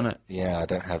 Yeah. Who done it? Yeah, I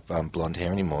don't have blonde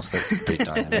hair anymore, so that's pretty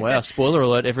dynamic. Wow! Spoiler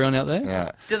alert, everyone out there.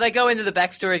 Yeah. Do they go into the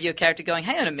backstory of your character, going,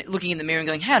 "Hang on a minute," looking in the mirror and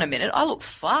going, "Hang on a minute, I look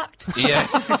fucked." Yeah.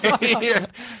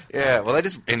 Yeah. Well, they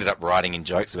just ended up writing in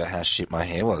jokes about how shit my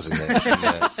hair was in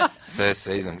the first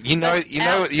season. You've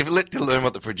to learn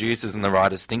what the producers and the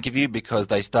writers think of you, because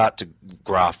they start to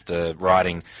graft the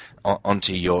writing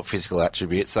onto your physical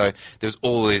attributes. So there's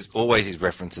always these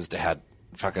references to how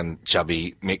fucking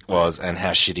chubby Mick was and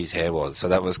how shit his hair was. So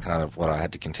that was kind of what I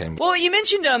had to contend with. Well, you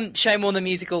mentioned Shane Warne the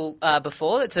musical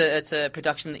before. It's a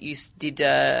production that you did.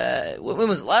 When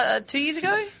was it? 2 years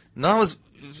ago? No, it was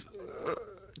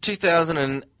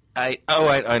 2008.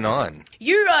 0809.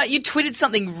 You tweeted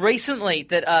something recently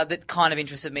that kind of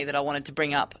interested me that I wanted to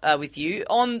bring up with you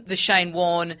on the Shane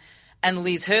Warne and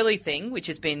Liz Hurley thing, which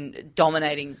has been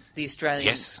dominating the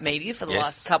Australian media for the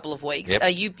last couple of weeks.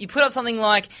 Yep. You put up something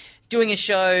like doing a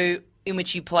show in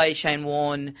which you play Shane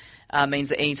Warne means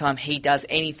that anytime he does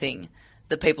anything,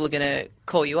 that people are going to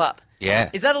call you up.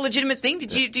 Yeah. Is that a legitimate thing?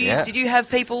 Did you have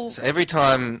people? So every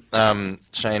time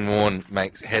Shane Warne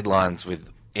makes headlines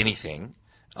with anything,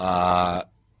 some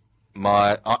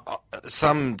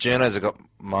journos have got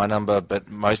my number, but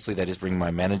mostly they just ring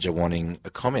my manager wanting a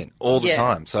comment all the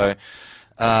time. So,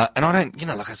 and I don't,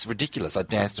 it's ridiculous. I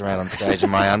danced around on stage in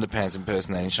my underpants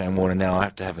impersonating Shane Warne, and now I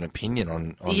have to have an opinion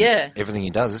on everything he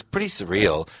does. It's pretty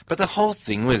surreal. But the whole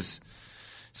thing was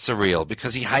surreal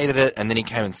because he hated it, and then he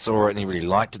came and saw it, and he really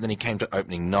liked it. Then he came to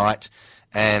opening night,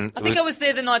 and I think I was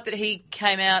there the night that he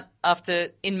came out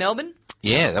in Melbourne.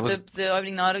 Yeah, that was the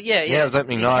opening night. Yeah, it was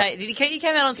opening night. He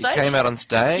came out on stage? He came out on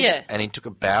stage, yeah, and he took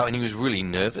a bow, and he was really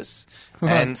nervous.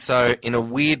 And so, in a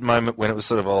weird moment when it was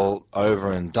sort of all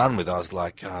over and done with, I was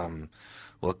like,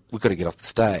 well, we've got to get off the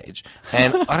stage.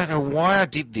 And I don't know why I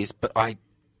did this, but I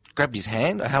grabbed his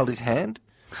hand, I held his hand,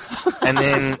 and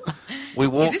then we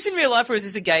walked. Is this in real life or is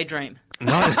this a gay dream?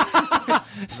 No,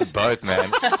 this is both,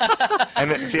 man.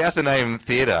 And it's the Athenaeum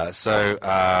Theatre, so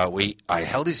I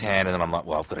held his hand, and then I'm like,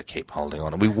 well, I've got to keep holding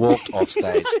on. And we walked off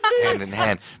stage hand in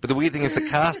hand. But the weird thing is the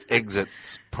cast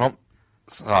exits prompt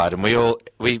side, and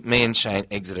me and Shane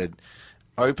exited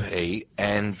OP,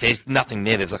 and there's nothing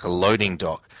there. There's like a loading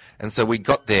dock. And so we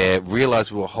got there,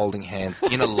 realised we were holding hands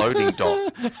in a loading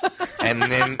dock, and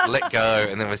then let go,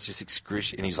 and then it was just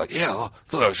excruciating. And he's like, yeah, I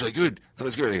thought it was really good. So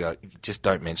it's good. Like, just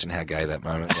don't mention how gay that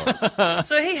moment was.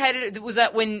 So he hated it. Was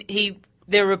that when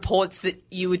there were reports that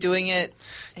you were doing it?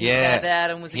 He found out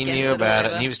and was against it. He knew about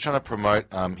it, and he was trying to promote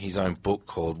his own book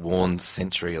called Warne's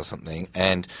Century or something.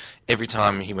 And every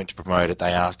time he went to promote it,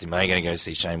 they asked him, are you going to go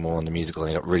see Shane Warne, the musical?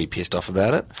 And he got really pissed off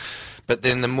about it. But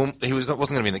then he wasn't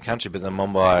going to be in the country, but the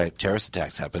Mumbai terrorist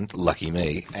attacks happened. Lucky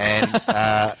me. And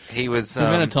he was... the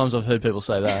amount of times I've heard people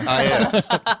say that. Oh,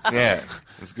 yeah. Yeah.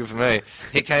 It was good for me.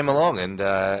 He came along, and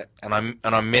I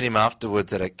met him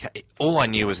afterwards all I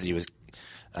knew was that he was...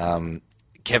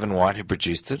 Kevin White, who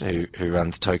produced it, who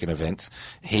runs Token Events,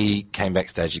 he came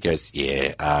backstage. He goes,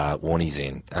 "Yeah, Warnie's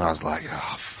in," and I was like,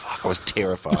 "Oh fuck!" I was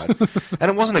terrified. And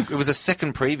it was a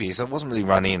second preview, so it wasn't really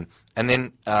run in. And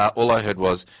then all I heard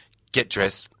was, "Get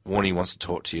dressed. Warnie wants to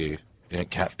talk to you in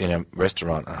a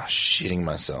restaurant." And I was shitting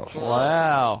myself.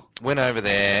 Wow. Went over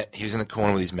there. He was in the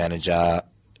corner with his manager.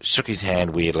 Shook his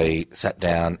hand weirdly. Sat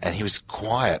down, and he was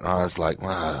quiet. And I was like,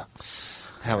 "Wow.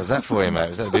 How was that for you, mate?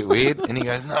 Was that a bit weird?" And he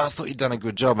goes, "No, I thought you'd done a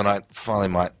good job." And I finally,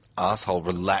 my asshole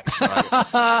relaxed and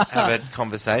I have a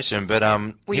conversation. But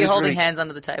were you holding hands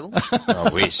under the table?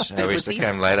 I wish that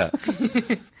came later.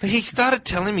 But he started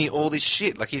telling me all this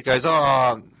shit. Like he goes,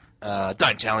 don't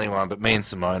tell anyone, but me and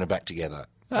Simone are back together.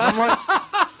 And I'm like,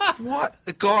 what?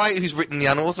 The guy who's written the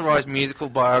unauthorised musical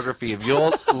biography of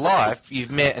your life you've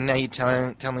met, and now you're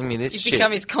telling me this shit. You've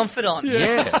become his confidant.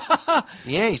 Yeah.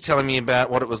 Yeah, he's telling me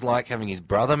about what it was like having his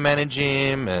brother manage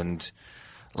him, and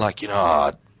like,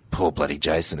 poor bloody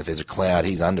Jason, if there's a cloud,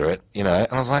 he's under it, And I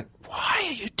was like, why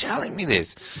are you telling me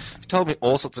this? He told me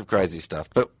all sorts of crazy stuff,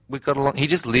 but we've got along. He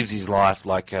just lives his life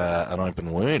like an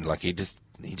open wound. Like he just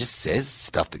says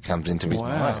stuff that comes into his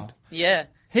mind. Yeah.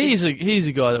 He's a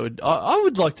guy that I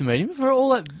would like to meet him for all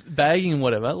that bagging and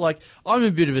whatever. Like, I'm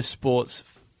a bit of a sports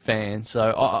fan,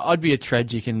 so I'd be a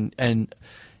tragic and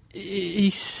he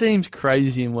seems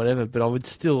crazy and whatever, but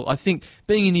I think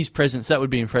being in his presence, that would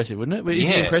be impressive, wouldn't it? Is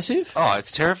he impressive? Oh,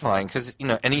 it's terrifying because,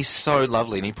 and he's so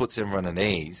lovely and he puts everyone at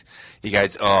ease. He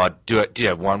goes, do you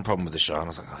have one problem with the show? And I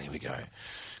was like, oh, here we go.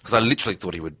 Because I literally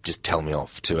thought he would just tell me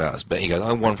off for 2 hours, but he goes, I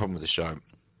have one problem with the show.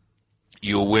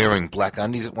 You were wearing black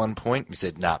undies at one point. He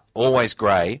said, nah, always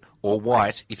grey or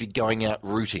white if you're going out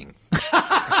rooting.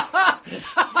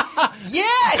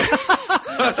 Yes!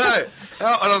 And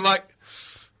I'm like,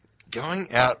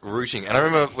 going out rooting. And I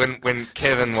remember when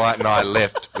Kevin White and I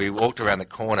left, we walked around the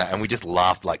corner and we just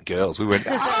laughed like girls. We went,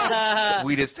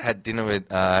 we just had dinner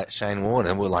with Shane Warne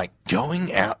and we're like,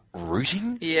 going out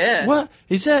rooting? Yeah. What?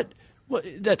 Is that...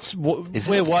 That's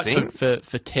where White for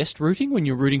test rooting when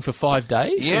you're rooting for 5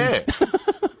 days. Yeah,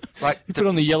 like you put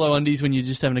on the yellow undies when you're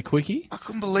just having a quickie. I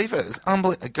couldn't believe it. It was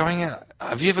unbelievable. Going out.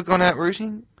 Have you ever gone out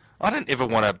rooting? I don't ever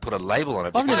want to put a label on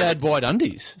it. I've never had white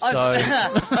undies, so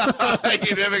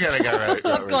You're never going to go out.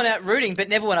 I've gone out rooting, but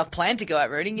never when I've planned to go out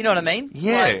rooting. You know what I mean?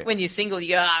 Yeah. Like when you're single, you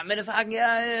go, I'm gonna fucking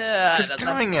Because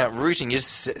going out rooting, you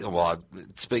just well, I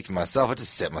speak for myself. I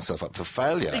just set myself up for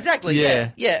failure. Exactly. Yeah.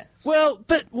 Yeah. well,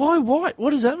 but why white? What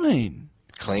does that mean?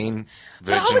 Clean,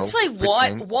 But virginal, I would say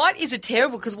white. pristine. White is a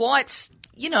terrible because white's,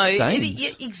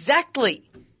 Stains. exactly.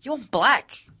 You want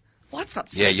black. White's not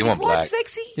sexy. Yeah, you want Is white black.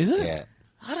 sexy? Is it? Yeah.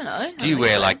 I don't know. Do you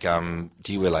wear like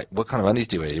what kind of undies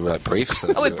do you wear? Do you wear like briefs?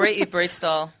 I wear brief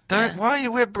style. Don't. Why do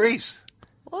you wear briefs?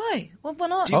 Why? Well, why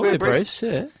not? Do you I wear wear briefs?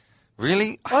 briefs. Yeah,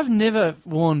 Really? I've never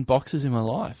worn boxers in my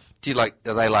life. Do you like?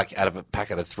 Are they like out of a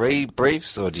packet of 3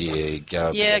 briefs, or do you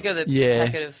go? Yeah, go the Yeah,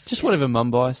 packet of. just whatever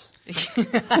mum buys.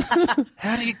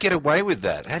 How do you get away with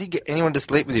that? How do you get anyone to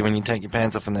sleep with you when you take your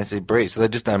pants off and they see briefs? So they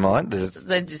just don't mind.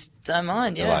 They just don't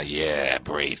mind. They're Yeah. like, yeah,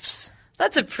 briefs.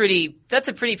 That's a pretty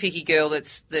picky girl.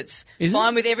 That's Is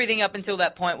fine with everything up until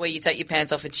that point where you take your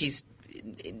pants off and she's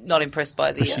not impressed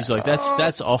by the. She's like,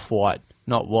 that's off white,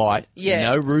 not white. Yeah.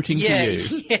 No rooting for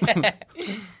you. Yeah.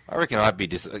 I reckon I'd be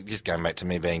just going back to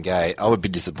me being gay. I would be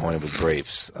disappointed with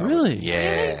briefs. Really?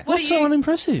 Yeah. What What's are so you-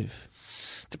 unimpressive?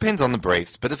 Depends on the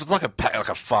briefs, but if it's like a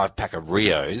 5-pack of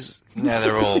Rios,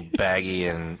 they're all baggy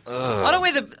and. Ugh. I don't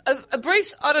wear a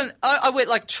briefs. I wear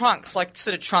like trunks, like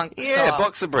sort of trunk. Yeah, style.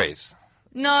 boxer briefs.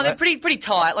 No, they're pretty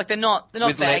tight. Like they're not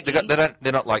baggy.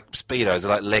 They're not like speedos.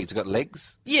 They're like legs. They've got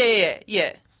legs. Yeah, like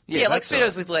that's all speedos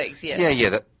right. with legs.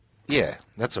 Yeah. Yeah,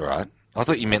 that's all right. I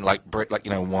thought you meant like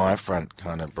wire front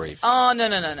kind of briefs. Oh no.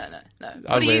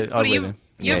 What wear you? them.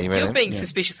 Yeah, you wear You're them? being Yeah.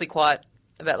 suspiciously quiet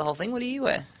about the whole thing. What do you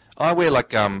wear? I wear like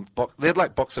they're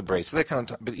like boxer briefs. So they're kind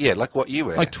of but yeah, like what you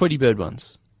wear. Like Tweety Bird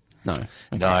ones? No.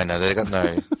 No, they got no.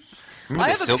 Remember I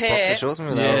the have a silk pair- boxer shorts?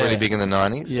 Remember they were Yeah. really big in the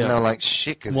 90s? Yeah. And they were like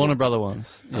shit. 'Cause Warner Brother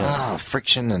ones. Yeah.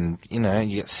 friction and, you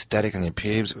get static on your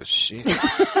pubes. It was shit.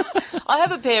 I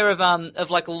have a pair of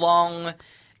like long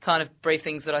kind of brief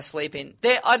things that I sleep in.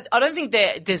 I don't think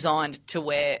they're designed to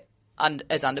wear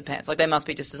as underpants. Like they must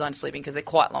be just designed to sleep in because they're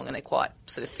quite long and they're quite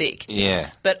sort of thick.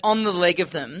 Yeah. But on the leg of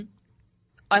them,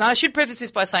 and I should preface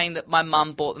this by saying that my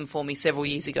mum bought them for me several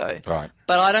years ago. Right.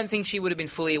 But I don't think she would have been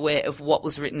fully aware of what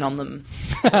was written on them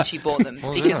when she bought them.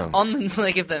 What was Because it on? on the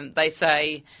leg of them, they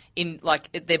say,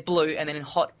 they're blue and then in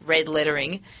hot red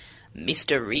lettering,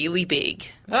 Mr. Really Big.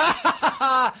 And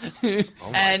my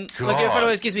God. girlfriend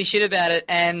always gives me shit about it.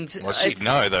 And Well, she'd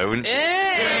know, though, wouldn't she?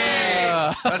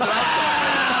 Yeah. That's what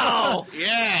I'm saying.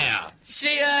 Yeah. It's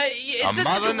A such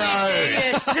mother weird knows. thing.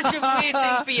 Yeah, it's such a weird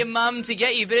thing for your mum to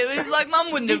get you, but it was like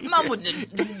mum wouldn't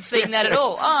have seen that at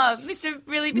all. Mr.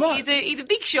 Really Big, he's a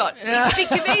big shot. He's a big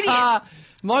comedian.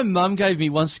 My mum gave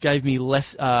me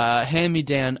left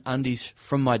hand-me-down undies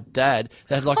from my dad.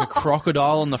 They had like a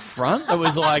crocodile on the front. It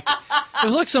was like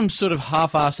some sort of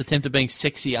half-assed attempt at being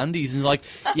sexy undies. And like,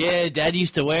 yeah, Dad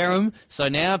used to wear them, so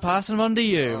now passing them on to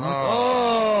you. I'm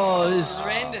like, there's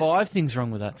Horrendous. 5 things wrong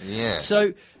with that. Yeah.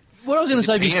 So what I was going to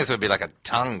say, Penis would be like a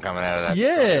tongue coming out of that.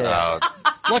 Yeah.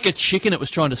 Oh, like a chicken it was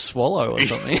trying to swallow or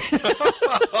something.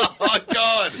 oh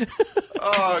God.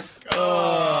 Oh, God.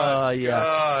 Oh, yeah.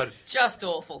 God. Just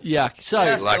awful. Yuck. So,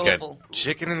 Just Like awful. a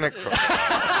chicken in the crock.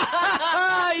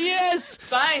 yes!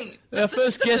 Bang. Our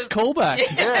first guest callback.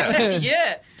 Yeah.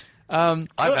 Yeah.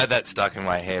 I've had that stuck in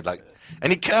my head.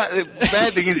 And you can't, the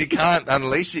bad thing is you can't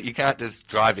unleash it. You can't just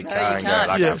drive your car you and can't.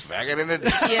 go like Yeah. a faggot in it.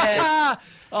 Yeah.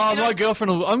 My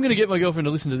girlfriend I'm going to get my girlfriend to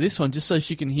listen to this one just so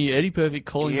she can hear Eddie Perfect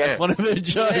calling Yeah. back one of her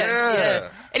jokes. Yeah.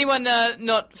 Anyone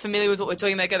not familiar with what we're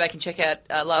talking about, go back and check out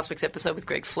last week's episode with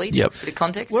Greg Fleet. Yep. Bit of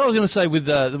context. What I was going to say with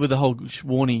the whole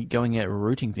Warnie going out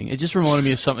rooting thing, it just reminded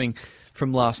me of something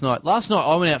from last night. Last night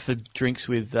I went out for drinks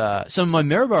with some of my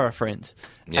Maryborough friends.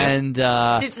 Yeah. And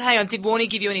Hang on, did Warnie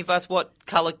give you any advice what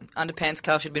colour underpants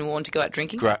Carl should have been worn to go out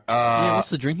drinking? Great. yeah, what's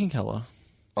the drinking colour?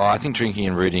 I think drinking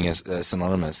and rooting is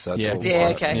synonymous. So that's Yeah. what Yeah,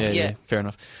 we'll say. okay. Yeah, fair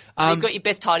enough. So you've got your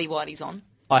best tidy whities on.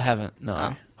 I haven't.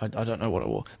 No, I don't know what I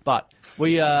wore. But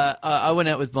I went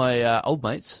out with my old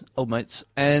mates,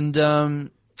 and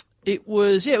it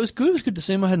was good. It was good to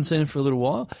see them. I hadn't seen them for a little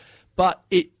while, but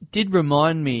it did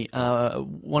remind me.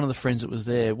 One of the friends that was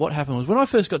there. What happened was when I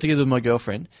first got together with my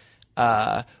girlfriend.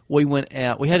 We went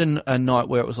out. We had a night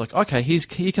where it was like, okay,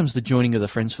 here comes the joining of the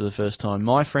friends for the first time.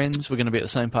 My friends were going to be at the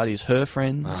same party as her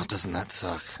friends. Oh, doesn't that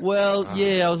suck? Well,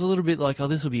 yeah, I was a little bit like,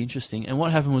 this will be interesting. And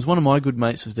what happened was one of my good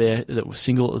mates was there that was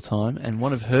single at the time, and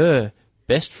one of her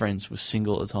best friends was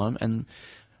single at the time, and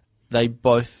they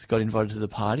both got invited to the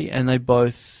party, and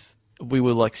we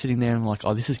were like sitting there and like,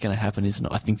 this is going to happen, isn't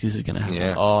it? I think this is going to happen.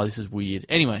 Yeah. Oh, this is weird.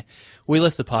 Anyway, we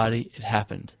left the party. It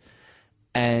happened.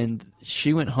 And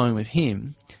she went home with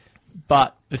him,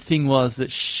 But the thing was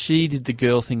that she did the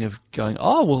girl thing of going,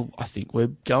 oh, well, I think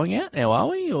we're going out now, are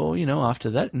we? Or, after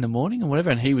that in the morning or whatever.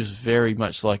 And he was very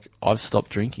much like, I've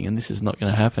stopped drinking and this is not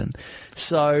going to happen.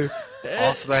 So...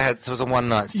 so it was a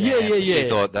one-night stand. Yeah. She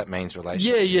thought that means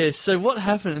relationship. Yeah. So what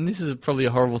happened, and this is probably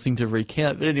a horrible thing to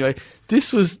recount, but anyway,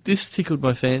 this tickled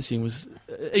my fancy and was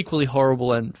equally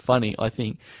horrible and funny, I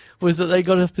think, was that they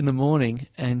got up in the morning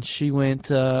and she went,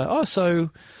 so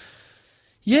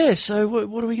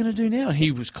what are we going to do now? And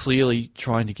he was clearly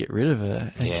trying to get rid of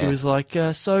her. And she was like,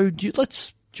 so do you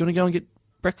want to go and get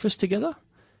breakfast together?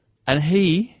 And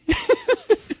he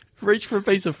reached for a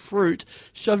piece of fruit,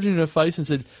 shoved it in her face and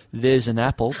said, there's an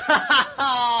apple.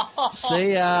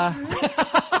 See ya.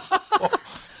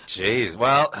 Jeez.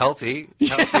 Well, healthy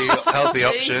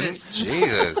option.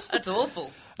 Jesus. That's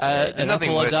awful. An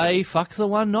apple a day fucks the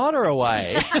one nighter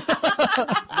away.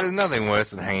 There's nothing worse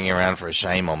than hanging around for a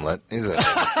shame omelette, is it?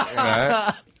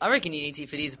 I reckon you need to,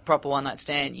 if it is a proper one-night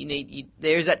stand,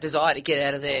 there is that desire to get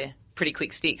out of there pretty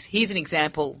quick sticks. Here's an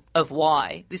example of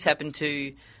why this happened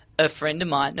to a friend of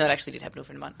mine. No, it actually did happen to a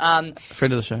friend of mine.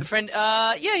 Friend of the show.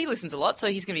 He listens a lot, so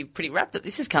he's going to be pretty rapt that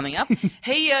this is coming up.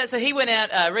 He went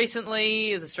out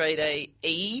recently. It was Australia Day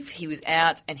Eve. He was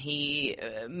out and he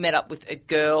met up with a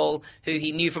girl who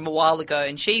he knew from a while ago,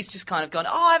 and she's just kind of gone,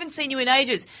 oh, I haven't seen you in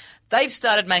ages. They've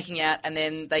started making out, and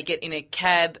then they get in a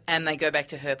cab and they go back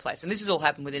to her place. And this has all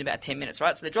happened within about 10 minutes,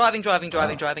 right? So they're driving.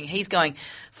 He's going,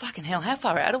 fucking hell, how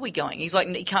far out are we going? He's like,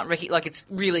 he can't like it's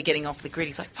really getting off the grid.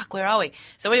 He's like, fuck, where are we?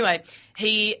 So anyway,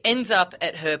 he ends up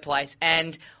at her place,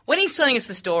 and when he's telling us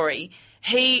the story,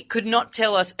 he could not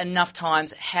tell us enough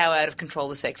times how out of control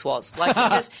the sex was. Like, he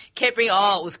just kept bringing,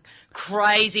 it was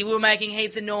crazy. We were making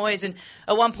heaps of noise, and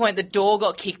at one point the door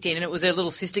got kicked in, and it was her little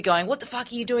sister going, what the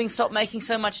fuck are you doing? Stop making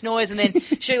so much noise. And then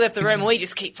she left the room, and we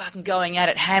just keep fucking going at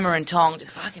it, hammer and tong,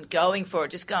 just fucking going for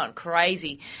it, just going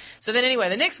crazy. So then anyway,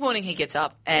 the next morning he gets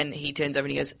up, and he turns over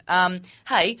and he goes,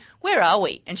 hey, where are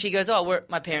we? And she goes, oh, we're at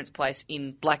my parents' place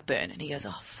in Blackburn. And he goes,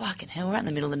 oh, fucking hell, we're out in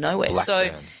the middle of nowhere.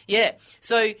 Blackburn.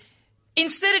 So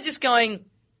instead of just going,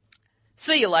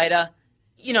 see you later,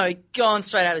 going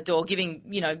straight out the door, giving,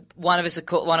 one of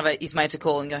his mates a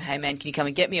call and go, hey, man, can you come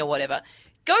and get me or whatever,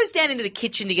 goes down into the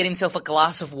kitchen to get himself a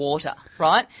glass of water,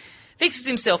 right? Fixes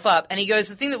himself up, and he goes,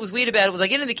 the thing that was weird about it was I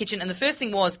get in the kitchen, and the first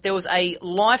thing was there was a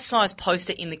life-size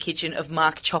poster in the kitchen of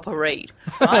Mark Chopper Reed,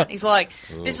 right? He's like,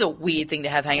 this is a weird thing to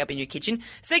have hang up in your kitchen.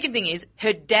 Second thing is,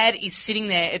 her dad is sitting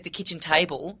there at the kitchen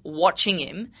table watching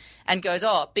him and goes,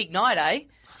 oh, big night, eh?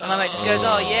 And my mate just goes,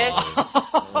 oh,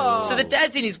 yeah. So the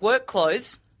dad's in his work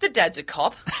clothes. The dad's a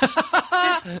cop.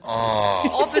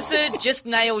 Officer just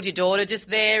nailed your daughter, just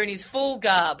there in his full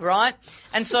garb, right?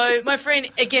 And so my friend,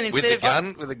 again, instead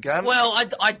with a gun? Well,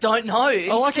 I don't know.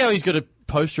 I like how he's got a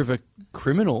poster of a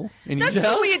criminal in his house.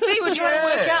 That's the weird thing. We're trying to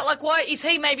work out, like, why is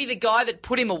he maybe the guy that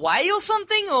put him away or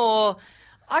something, or...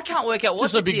 I can't work out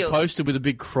what's just a big poster with a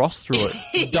big cross through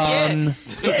it. Done.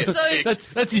 Yeah, so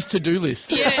that's his to-do list.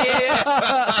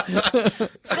 Yeah.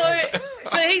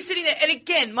 So he's sitting there, and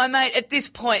again, my mate at this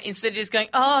point, instead of just going,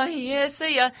 oh yeah,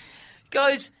 see ya,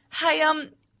 goes, hey,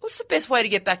 what's the best way to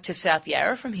get back to South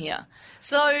Yarra from here?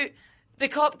 So the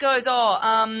cop goes,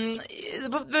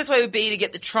 the best way would be to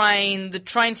get the train. The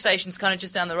train station's kind of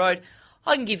just down the road.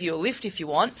 I can give you a lift if you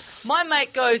want. My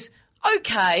mate goes,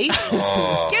 okay,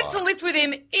 gets a lift with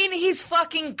him in his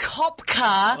fucking cop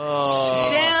car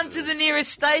down to the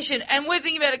nearest station. And we're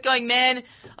thinking about it going, man,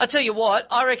 I tell you what,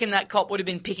 I reckon that cop would have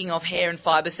been picking off hair and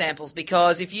fibre samples,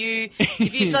 because if you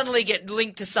suddenly get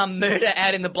linked to some murder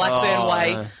out in the Blackburn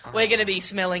way, we're going to be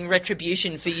smelling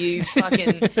retribution for you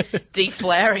fucking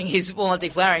deflowering his, well, not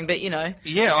deflowering, but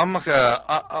Yeah,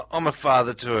 I'm a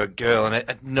father to a girl, and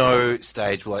at no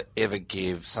stage will I ever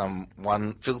give some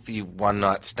filthy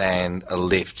one-night stand a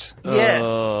lift.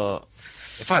 Yeah.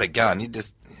 If I had a gun,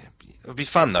 it would be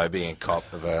fun though, being a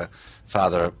cop of a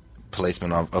father,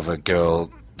 policeman of a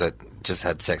girl that just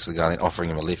had sex with a guy and offering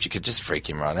him a lift. You could just freak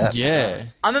him right out. Yeah.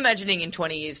 I'm imagining in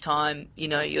 20 years' time,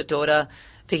 your daughter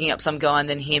picking up some guy and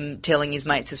then him telling his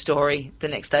mates a story the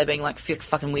next day, being like,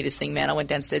 fucking weirdest thing, man. I went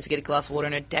downstairs to get a glass of water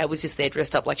and her dad was just there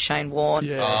dressed up like Shane Warne.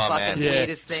 Yeah. Fucking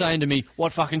weirdest thing. Saying to me,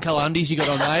 what fucking colour undies you got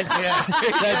on, mate?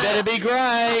 They better be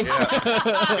grey.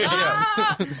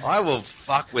 I will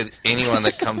fuck with anyone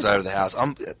that comes over the house.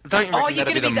 Don't you reckon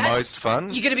that'd be the most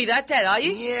fun? You're going to be that dad, are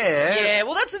you? Yeah. Yeah,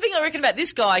 well, that's the thing I reckon about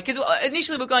this guy, because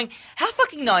initially we're going, how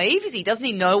fucking naive is he? Doesn't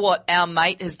he know what our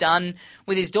mate has done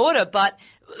with his daughter? But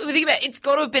we think about it, it's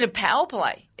got to have been a power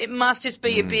play. It must just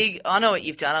be a big, I know what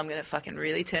you've done, I'm going to fucking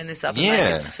really turn this up and make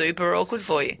it super awkward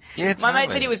for you. Yeah, My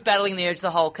mate said he was battling the urge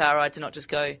the whole car ride to not just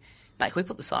go, mate, can we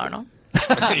put the siren on?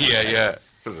 Yeah.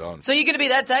 Put it on. So you're going to be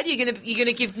that dad? You're going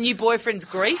to give new boyfriends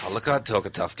grief? Oh, look, I'd talk a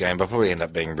tough game, but I'd probably end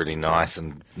up being really nice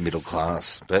and middle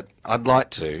class. But I'd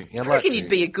like to. Yeah, I'd I like reckon to. you'd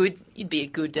be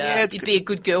a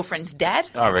good girlfriend's dad.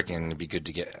 I reckon it'd be good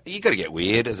to get. You got to get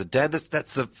weird as a dad.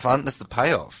 That's the fun. That's the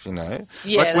payoff. You know.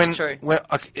 Yeah, that's true.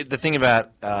 The thing about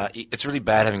it's really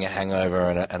bad having a hangover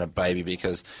and a baby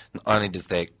because not only does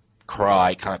their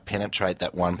cry can't penetrate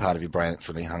that one part of your brain that's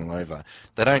really hungover.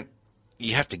 They don't.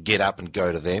 You have to get up and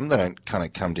go to them. They don't kind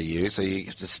of come to you, so you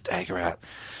have to stagger out.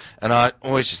 And I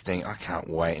always just think, I can't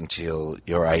wait until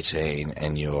you're 18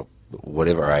 and you're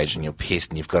whatever age and you're pissed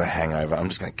and you've got a hangover. I'm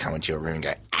just going to come into your room and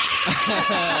go,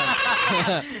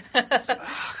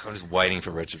 I'm just waiting for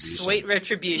retribution. Sweet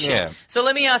retribution. Yeah. So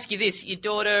let me ask you this. Your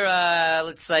daughter,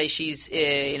 let's say she's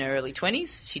in her early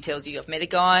 20s. She tells you, I've met a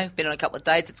guy, been on a couple of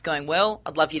dates, it's going well.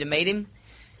 I'd love you to meet him.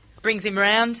 Brings him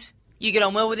around. You get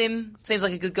on well with him. Seems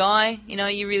like a good guy. You know,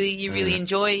 you really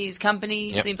enjoy his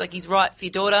company. Yep. Seems like he's right for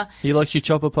your daughter. He likes your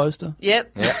chopper poster?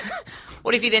 Yep. Yep.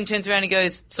 What if he then turns around and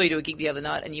goes, saw you do a gig the other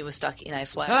night and you were stuck in a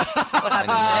flat? What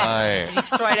happens then? No. He's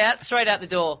straight out the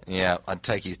door. Yeah, I'd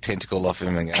take his tentacle off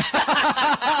him and go,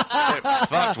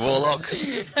 fucked, Warlock.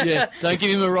 Yeah. Don't give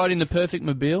him a ride in the perfect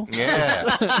mobile. Yeah.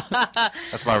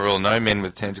 That's my rule. No men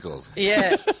with tentacles.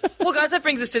 Yeah. Well, guys, that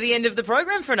brings us to the end of the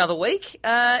program for another week.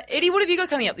 Eddie, what have you got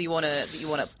coming up that you want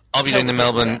to? I'll be doing the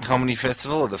Melbourne Comedy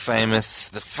Festival at the famous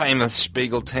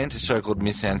Spiegel tent, a show called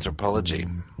Misanthropology.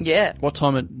 Yeah. What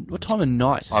time of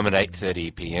night? I'm at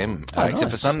 8:30 p.m. Oh, except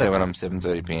for nice. Sunday when I'm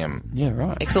 7:30 p.m. Yeah,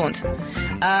 right. Excellent.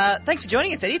 Thanks for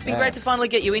joining us, Eddie. It's been great to finally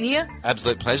get you in here.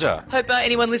 Absolute pleasure. Hope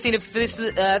anyone listening to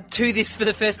this for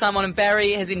the first time on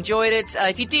Barry has enjoyed it.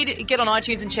 If you did, get on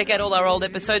iTunes and check out all our old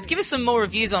episodes. Give us some more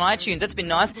reviews on iTunes. That's been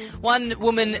nice. One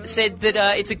woman said that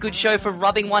it's a good show for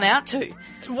rubbing one out to.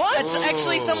 What? That's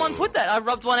actually someone put that. I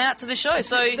rubbed one out to the show.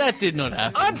 So That did not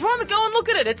happen. I promise. Go and look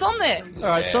at it. It's on there. All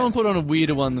right, someone put on a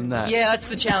weirder one than that. Yeah, that's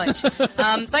the challenge.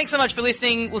 Thanks so much for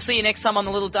listening. We'll see you next time on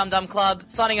the Little Dum Dum Club.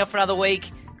 Signing off for another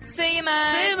week. See you,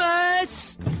 mates. See you,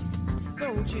 mates.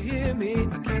 Don't you hear me?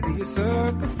 I can't be a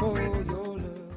sucker for your